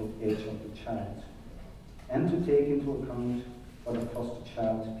chronological age of the child, and to take into account what a foster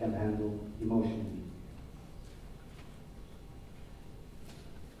child can handle emotionally.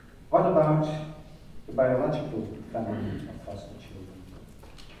 What about the biological family of foster children?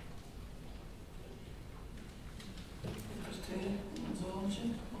 Een zoontje,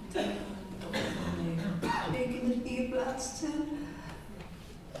 twee kinderen die geplaatst zijn.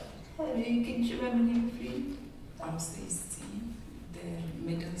 En een kindje met een nieuwe vriend. De oudste is 10, de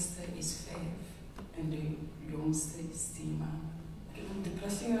middelste is 5 en de jongste is 10 maanden. Ik heb een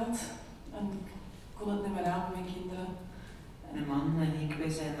depressie gehad en ik kon het niet meer aan met mijn kinderen. Mijn man en ik, wij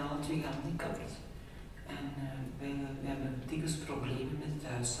zijn alle twee gehandicapt. En we hebben dikwijls problemen met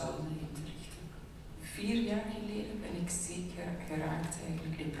het huishouden in te richten. 4 jaar geleden ben ik ziek geraakt,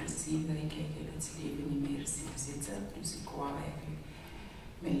 eigenlijk depressief, dat ik eigenlijk het leven niet meer zie zitten. Dus ik wou eigenlijk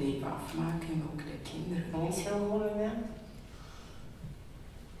mijn leven afmaken en ook de kinderen. Niet veel wonen meer.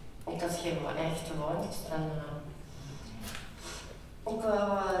 Ik had geen echt gewoond en ook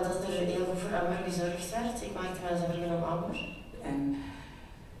dat er heel goed voor Amber gezorgd werd. Ik maakte mij zorgen om Amber. En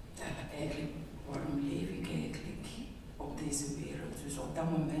eigenlijk, waarom leef ik eigenlijk op deze wereld? Dus op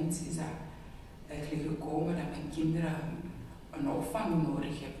dat moment is dat eigenlijk gekomen dat mijn kinderen een opvang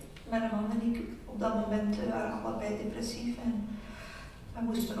nodig hebben. Mijn man en ik op dat moment waren allebei depressief en we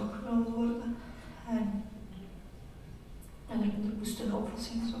moesten opgenomen worden. En er moest een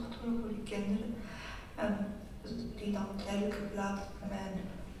oplossing gezocht worden voor die kinderen. En die dan tijdelijk geplaatst bij mijn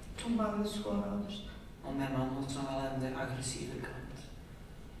toenmalige schoonouders. Want mijn man was nogal aan de agressieve kant.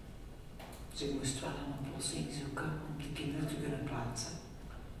 Dus ik moest wel een oplossing zoeken om die kinderen te kunnen plaatsen.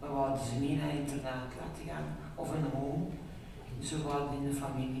 We wouden ze niet naar internaat laten gaan of een home. Dus we wouden in de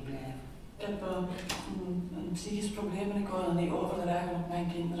familie blijven. Ik heb een psychisch probleem en ik wou dat niet overdragen op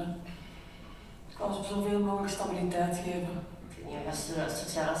mijn kinderen. Ik wou ze zoveel mogelijk stabiliteit geven. Je was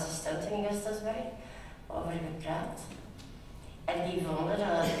sociale assistent in Gasthuisberg over gepraat. En die vonden dat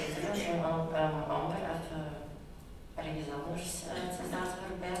het beter was om Amber ergens anders te laten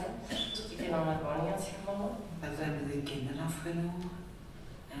verblijven. Dus ik een andere woning had gevonden. We hebben de kinderen afgenomen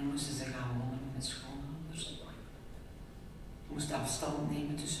en moesten ze gaan wonen met mijn schoonouders. Ik moest afstand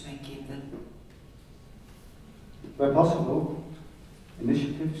nemen tussen mijn kinderen. Where possible,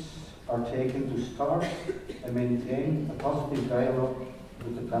 Initiatives are taken to start and maintain a positive dialogue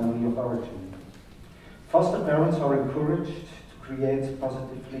with the family of origin. Foster parents are encouraged to create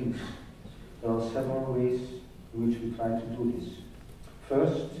positive links. There are several ways in which we try to do this.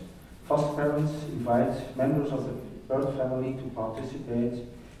 First, foster parents invite members of the birth family to participate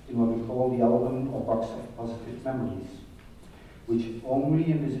in what we call the album or box of positive memories, which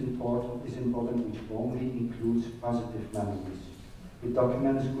only, and is important, which only includes positive memories. It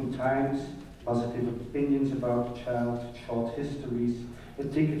documents good times, positive opinions about the child, short histories, a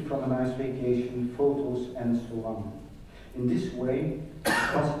ticket from a nice vacation, photos, and so on. In this way, a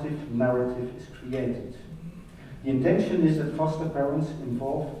positive narrative is created. The intention is that foster parents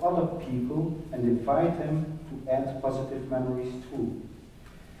involve other people and invite them to add positive memories too.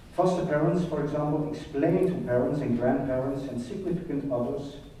 Foster parents, for example, explain to parents and grandparents and significant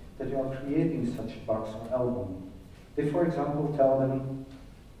others that they are creating such a box or album. They, for example, tell them,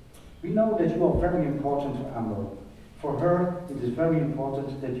 "We know that you are very important to Amber. For her, it is very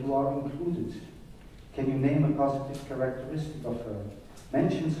important that you are included. Can you name a positive characteristic of her?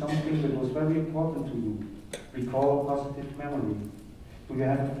 Mention something that was very important to you. Recall a positive memory. Do you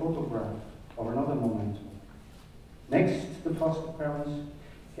have a photograph or another memento?" Next, the foster parents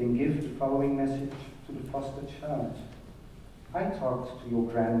can give the following message to the foster child. "I talked to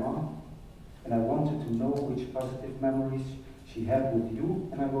your grandma and I wanted to know which positive memories she had with you,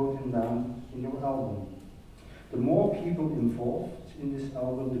 and I wrote them down in your album." The more people involved in this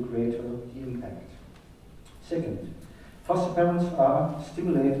album, the greater the impact. Second, foster parents are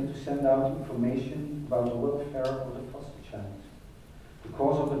stimulated to send out information about the welfare of the foster child, the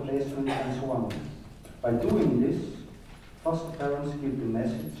cause of the placement, and so on. By doing this, foster parents give the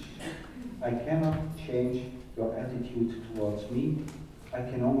message, "I cannot change your attitude towards me. I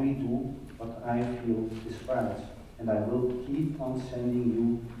can only do what I feel is right, and I will keep on sending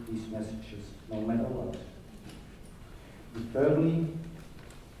you these messages, no matter what." And thirdly,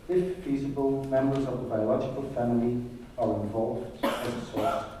 if feasible, members of the biological family are involved as a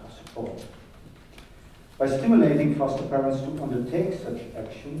source of support. By stimulating foster parents to undertake such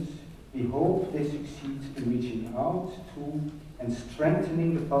actions, we hope they succeed in reaching out to and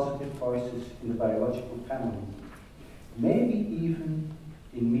strengthening the positive voices in the biological family, maybe even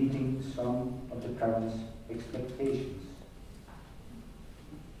in meeting some of the parents' expectations.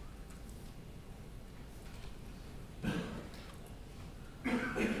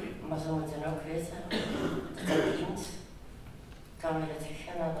 Maar ze moeten ook weten dat het kind kan willen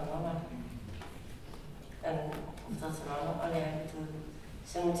teruggaan naar de mama. En of dat de mama,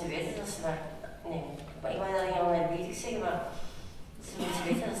 ze moeten weten dat ze maar, nee, ik wil dat niet allemaal eerbiedig zeggen, maar ze moeten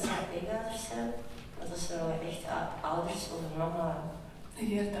weten dat ze pleegouders zijn. Dat ze wel echt ouders of mama.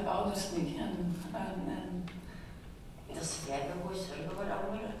 Negeert de ouders niet. En dat ze blijven goed zorgen voor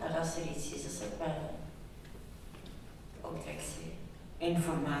anderen. En als er iets is, dat ze het maar ook direct zeggen.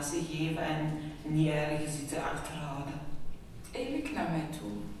 Informatie geven en niet ergens zitten achterhouden. Eerlijk naar mij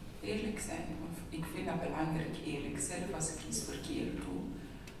toe. Eerlijk zijn. Ik vind dat belangrijk, eerlijk zijn als ik iets verkeerd doe.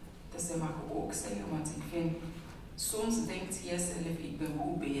 Dat ze mag ook zeggen, want ik vind, soms denkt jij zelf, ik ben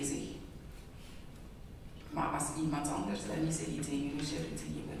goed bezig. Maar als iemand anders dan niet zegt tegen je, Charity,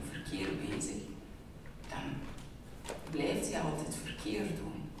 je bent verkeerd bezig, dan blijft je altijd verkeerd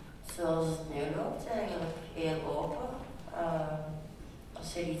doen. Zoals het nu loopt eigenlijk, heel open.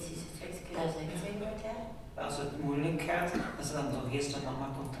 Als er iets is, kunnen ze zeggen tegen elkaar. Als het moeilijk gaat, dat ze dan nog eerst de mama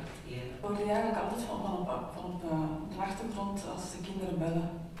contacteren. Ik hoor eigenlijk altijd van op de achtergrond als de kinderen bellen.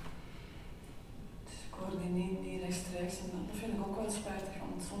 Dus ik hoor die niet rechtstreeks en dat vind ik ook wel spijtig,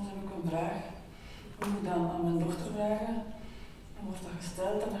 want soms heb ik een vraag. Ik moet dan aan mijn dochter vragen, dan wordt dat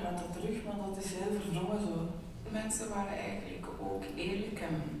gesteld en dan gaat dat terug, maar dat is heel verwrongen zo. Mensen waren eigenlijk ook eerlijk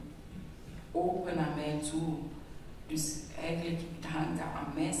en open naar mij toe. Dus eigenlijk hangt dat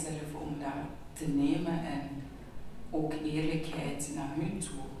aan mijzelf om dat te nemen en ook eerlijkheid naar hun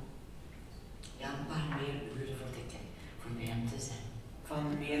toe. Ja, een paar meer uren voor hem te zijn. Van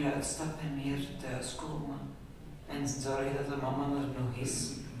meer uitstappen en meer thuiskomen. En zorgen dat de mama er nog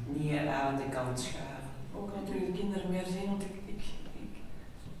is. Niet aan de kant schuiven. Ook natuurlijk de kinderen meer zien, want ik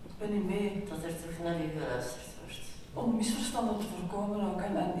ben niet mee. Dat er terug naar u geluisterd wordt. Om misverstanden te voorkomen ook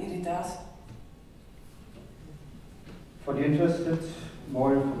en irritatie. For the interested,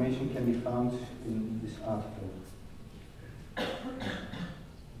 more information can be found in this article.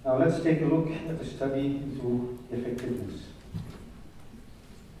 Now let's take a look at the study into effectiveness.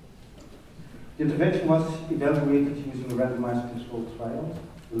 The intervention was evaluated using a randomized controlled trial.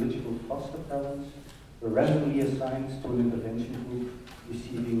 Eligible foster parents were randomly assigned to an intervention group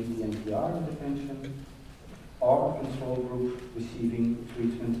receiving the NVR intervention or a control control group receiving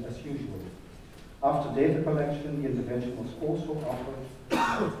treatment as usual. After data collection, the intervention was also offered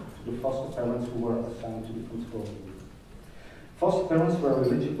to the foster parents who were assigned to the control group. Foster parents were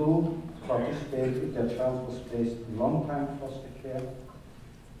eligible to participate if their child was placed in long-time foster care,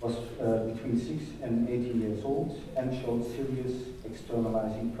 was between 6 and 18 years old, and showed serious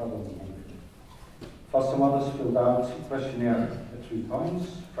externalizing problem behavior. Foster mothers filled out a questionnaire at 3 points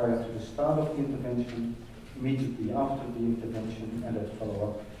prior to the start of the intervention, immediately after the intervention, and at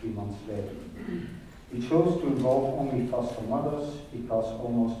follow-up 3 months later. We chose to involve only foster mothers because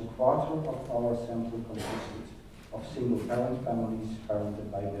almost a quarter of our sample consisted of single-parent families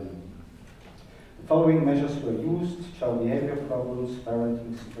parented by women. The following measures were used: child behavior problems,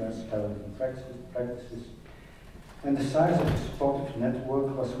 parenting stress, parenting practices, and the size of the supportive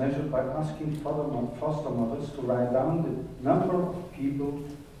network was measured by asking foster mothers to write down the number of people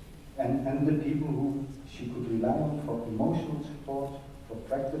and the people who she could rely on for emotional support, for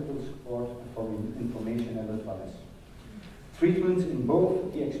practical support, and for information and advice. Treatment in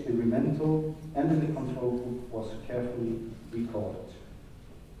both the experimental and in the control group was carefully recorded.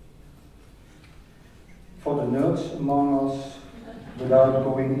 For the nerds among us, without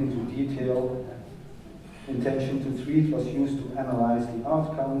going into detail, intention to treat was used to analyze the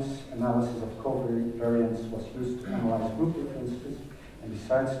outcomes, analysis of covariance was used to analyze group differences, and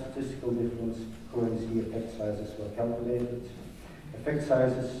besides statistical difference, currency effect sizes were calculated. Effect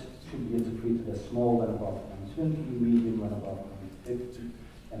sizes should be interpreted as small when above 0.20, medium when above 0.50,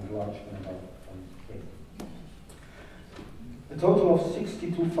 and large when above 0.8. A total of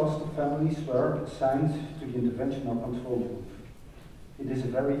 62 foster families were assigned to the intervention or control group. It is a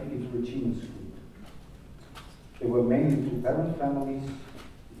very heterogeneous group. There were mainly 2-parent families.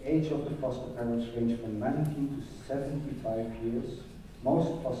 The age of the foster parents ranged from 19 to 75 years.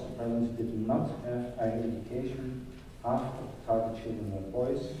 Most foster parents did not have higher education. Half of the target children were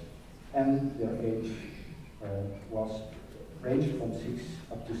boys, and their age ranged from 6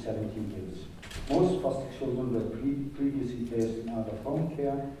 up to 17 years. Most foster children were previously placed in out-of-home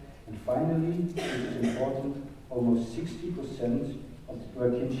care, and finally, this is important, almost 60%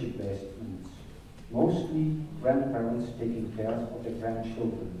 were kinship-based units, mostly grandparents taking care of their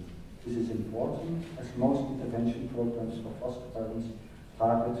grandchildren. This is important, as most intervention programs for foster parents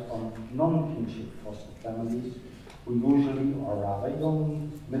target on non-kinship foster families, who usually are rather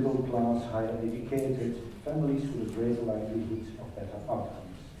young, middle class, higher educated, families with a greater likelihood of better outcomes.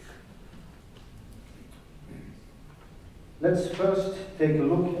 Let's first take a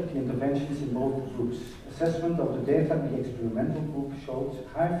look at the interventions in both groups. Assessment of the data in the experimental group showed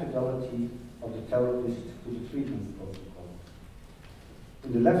high fidelity of the therapist to the treatment protocol.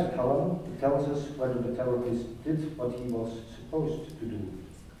 In the left column, it tells us whether the therapist did what he was supposed to do.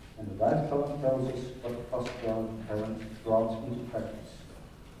 And the right column tells us what the foster parent brought into practice.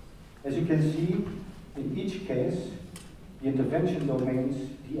 As you can see, in each case, the intervention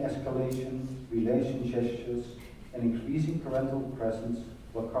domains, de-escalation, relation gestures, and increasing parental presence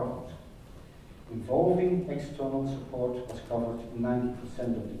were covered. Involving external support was covered in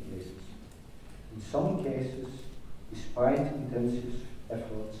 90% of the cases. In some cases, despite intensive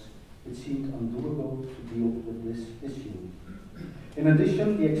efforts, it seemed undoable to deal with this issue. In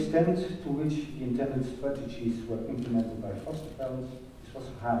addition, the extent to which the intended strategies were implemented by foster parents was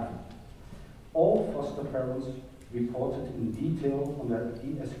high. All foster parents reported in detail on their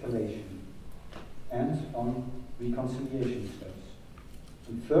de-escalation and on reconciliation steps.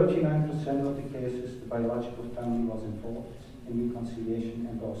 In 39% of the cases, the biological family was involved in reconciliation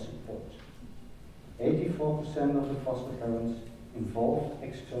and or support. 84% of the foster parents involved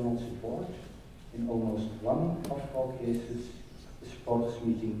external support. In almost 1 of 4 cases, the supporters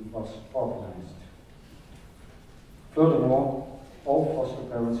meeting was organized. Furthermore, all foster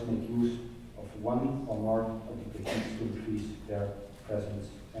parents make use of 1 or more of the techniques to increase their presence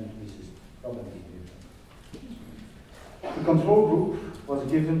and resist problem behavior. The control group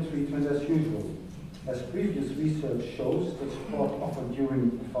was given treatment as usual. As previous research shows, that support offered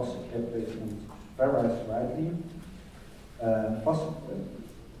during the foster care placement varies widely.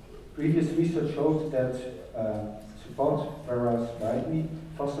 Previous research showed that support varies widely.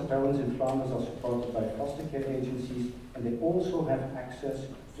 Foster parents in Flanders are supported by foster care agencies, and they also have access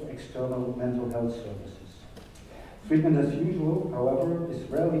to external mental health services. Treatment as usual, however, is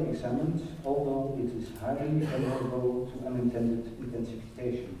rarely examined, although it is highly vulnerable to unintended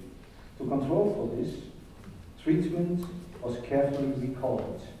intensification. To control for this, treatment was carefully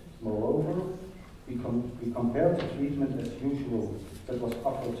recorded. Moreover, we compared the treatment as usual that was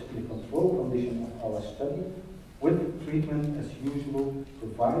offered in the control condition of our study with treatment as usual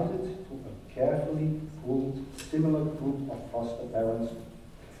provided to a carefully pooled similar group of foster parents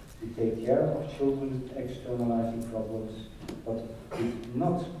to take care of children with externalizing problems, but did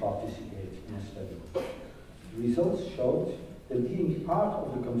not participate in a study. The results showed that being part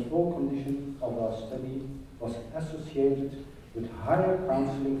of the control condition of our study was associated with higher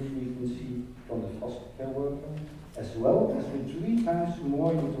counseling frequency from the foster care worker, as well as with 3 times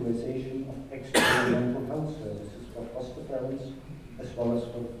more utilization of external mental health services for foster parents, as well as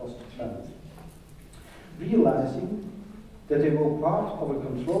for the foster child. Realizing that they were part of a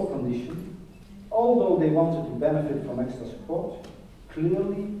control condition, although they wanted to benefit from extra support,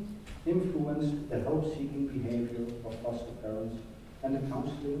 clearly influenced the help-seeking behavior of foster parents and the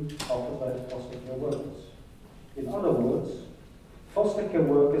counseling offered by the foster care workers. In other words, foster care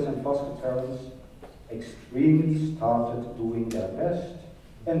workers and foster parents extremely started doing their best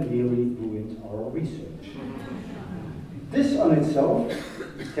and nearly ruined our research. This on itself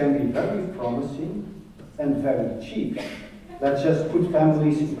can be very promising and very cheap. Let's just put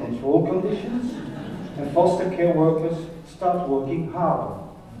families in control conditions and foster care workers start working harder.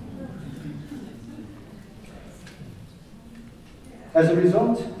 As a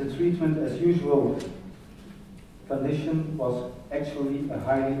result, the treatment as usual condition was actually a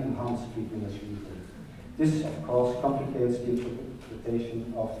highly enhanced treatment as usual. This, of course, complicates the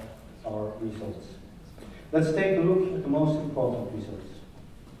interpretation of our results. Let's take a look at the most important results.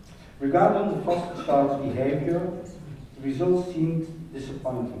 Regarding the foster child's behavior, the results seemed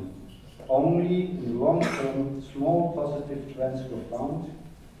disappointing. Only in the long term, small positive trends were found,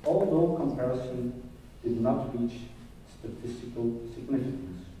 although comparison did not reach statistical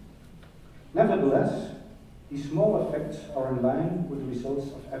significance. Nevertheless, these small effects are in line with the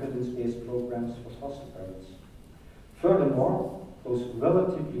results of evidence-based programs for foster parents. Furthermore, those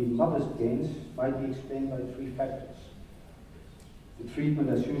relatively modest gains might be explained by 3 factors. The treatment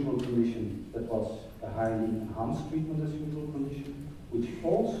as usual condition that was a highly enhanced treatment as usual condition, which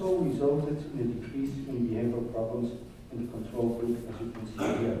also resulted in a decrease in behavioral problems in the control group, as you can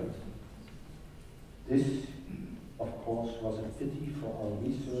see here. This, of course, was a pity for our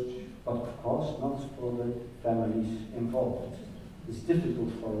research, but of course not for the families involved. It's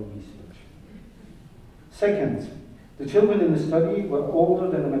difficult for our research. Second, the children in the study were older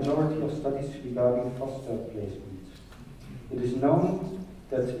than the majority of studies regarding foster placement. It is known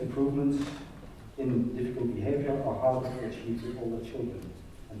that improvements in difficult behavior are harder to achieve with older children.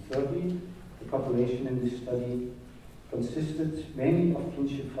 And thirdly, the population in this study consisted mainly of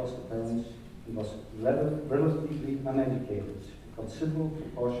kinship foster parents and was relatively uneducated. A considerable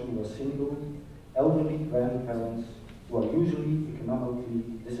proportion were single, elderly grandparents who are usually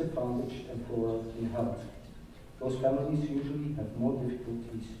economically disadvantaged and poorer in health. Those families usually have more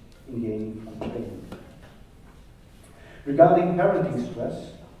difficulties in gaining from training. Regarding parenting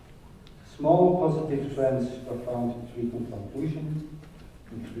stress, small positive trends were found in treatment conclusion,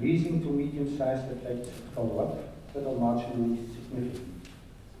 increasing to medium-sized effects at follow-up that are marginally significant.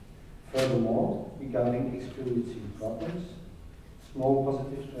 Furthermore, regarding experiencing problems, small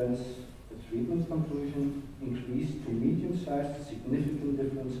positive trends at treatment conclusion increased to medium-sized significant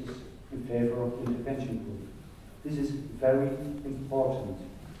differences in favor of the intervention group. This is very important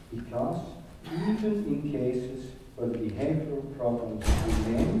because even in cases where the behavioral problems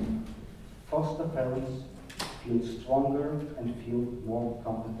remain, foster parents feel stronger and feel more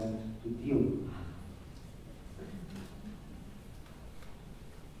competent to deal with them.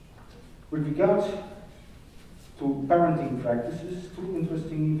 With regard to parenting practices, 2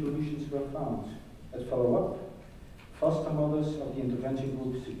 interesting evolutions were found. At follow-up, foster mothers of the intervention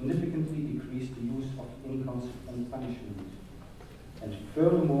group significantly decreased the use of inconsequent punishment, and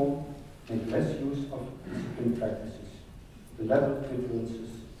furthermore, made less use of discipline practices. The latter differences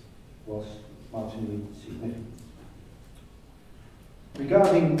was marginally significant.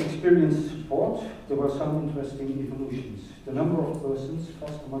 Regarding experienced support, there were some interesting evolutions. The number of persons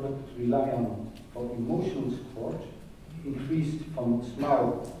foster mother could rely on for emotional support increased from a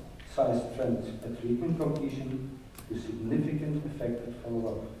small-sized trend at treatment completion to significant effect at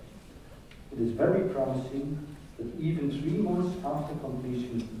follow-up. It is very promising that even 3 months after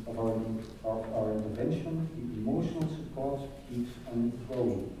completion of our intervention, the emotional support keeps on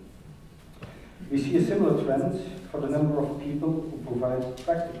growing. We see a similar trend for the number of people who provide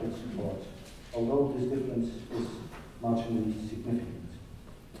practical support, although this difference is marginally significant.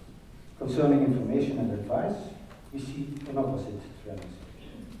 Concerning information and advice, we see an opposite trend.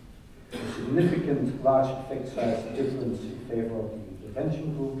 A significant large effect size difference in favor of the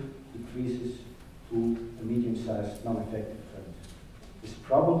intervention group decreases to a medium-sized non-effective trend. This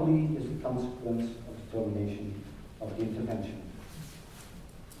probably is a consequence of the termination of the intervention.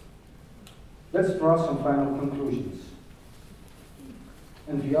 Let's draw some final conclusions.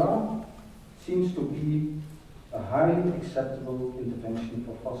 NVR seems to be a highly acceptable intervention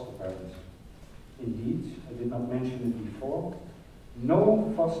for foster parents. Indeed, I did not mention it before,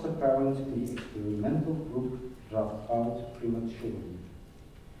 no foster parent in the experimental group dropped out prematurely.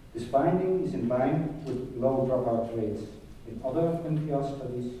 This finding is in line with low dropout rates in other NVR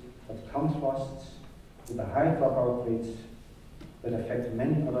studies, but contrasts with the high dropout rates that affect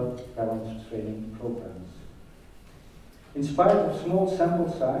many other parent training programs. In spite of small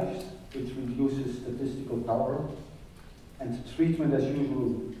sample size, which reduces statistical power, and treatment as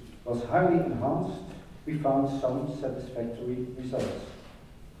usual was highly enhanced, we found some satisfactory results.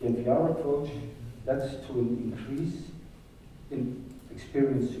 The NVR approach led to an increase in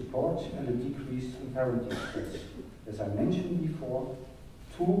experience support and a decrease in parenting stress. As I mentioned before,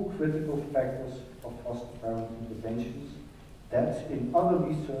 two critical factors of foster parent interventions that in other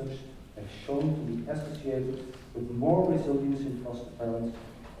research have shown to be associated with more resilience in foster parents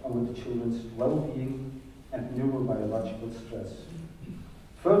and with the children's well-being and neurobiological stress.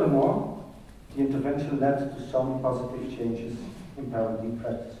 Furthermore, the intervention led to some positive changes in parenting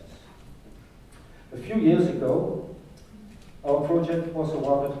practices. A few years ago, our project was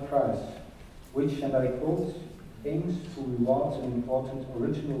awarded a prize, which, and I quote, aims to reward an important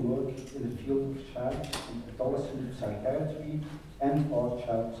original work in the field of child and adolescent psychiatry and/or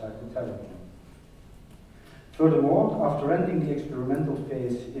child psychotherapy. Furthermore, after ending the experimental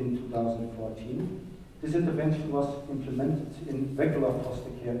phase in 2014, this intervention was implemented in regular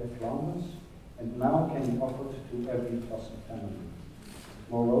foster care in Flanders and now can be offered to every foster family.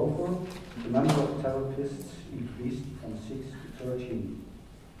 Moreover, the number of therapists increased from 6 to 13.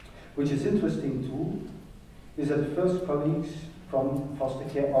 Which is interesting too, is that the first colleagues from foster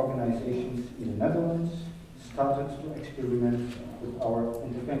care organizations in the Netherlands started to experiment with our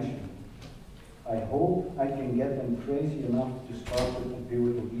intervention. I hope I can get them crazy enough to start with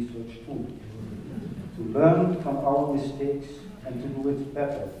empirical research too, to learn from our mistakes and to do it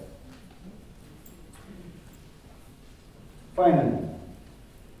better. Finally,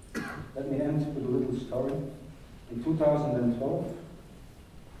 let me end with a little story. In 2012,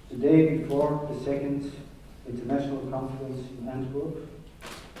 the day before the second international conference in Antwerp,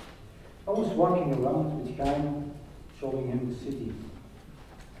 I was walking around with Chaim, showing him the city.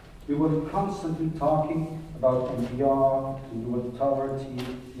 We were constantly talking about NVR, the new authority,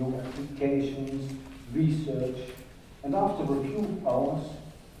 new applications, research, and after a few hours,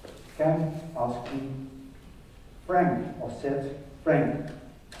 Chaim asked me, Frank, or said, Frank,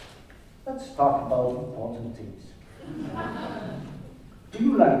 let's talk about important things. Do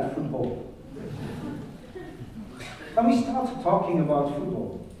you like football? And we started talking about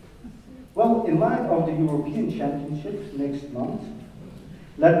football. Well, in light of the European Championship next month,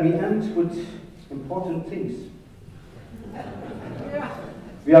 let me end with important things.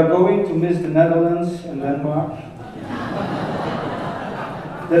 We are going to miss the Netherlands and Denmark.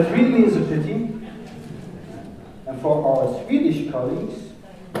 That really is a pity. And for our Swedish colleagues,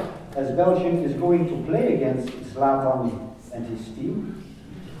 as Belgium is going to play against Zlatan and his team,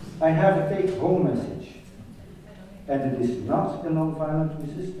 I have a take-home message. And it is not a non-violent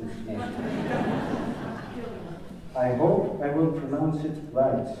resistance movement. I hope I will pronounce it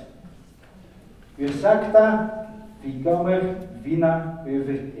right. Ursakta, Vigomer, Vina,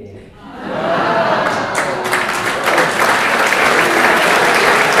 Över,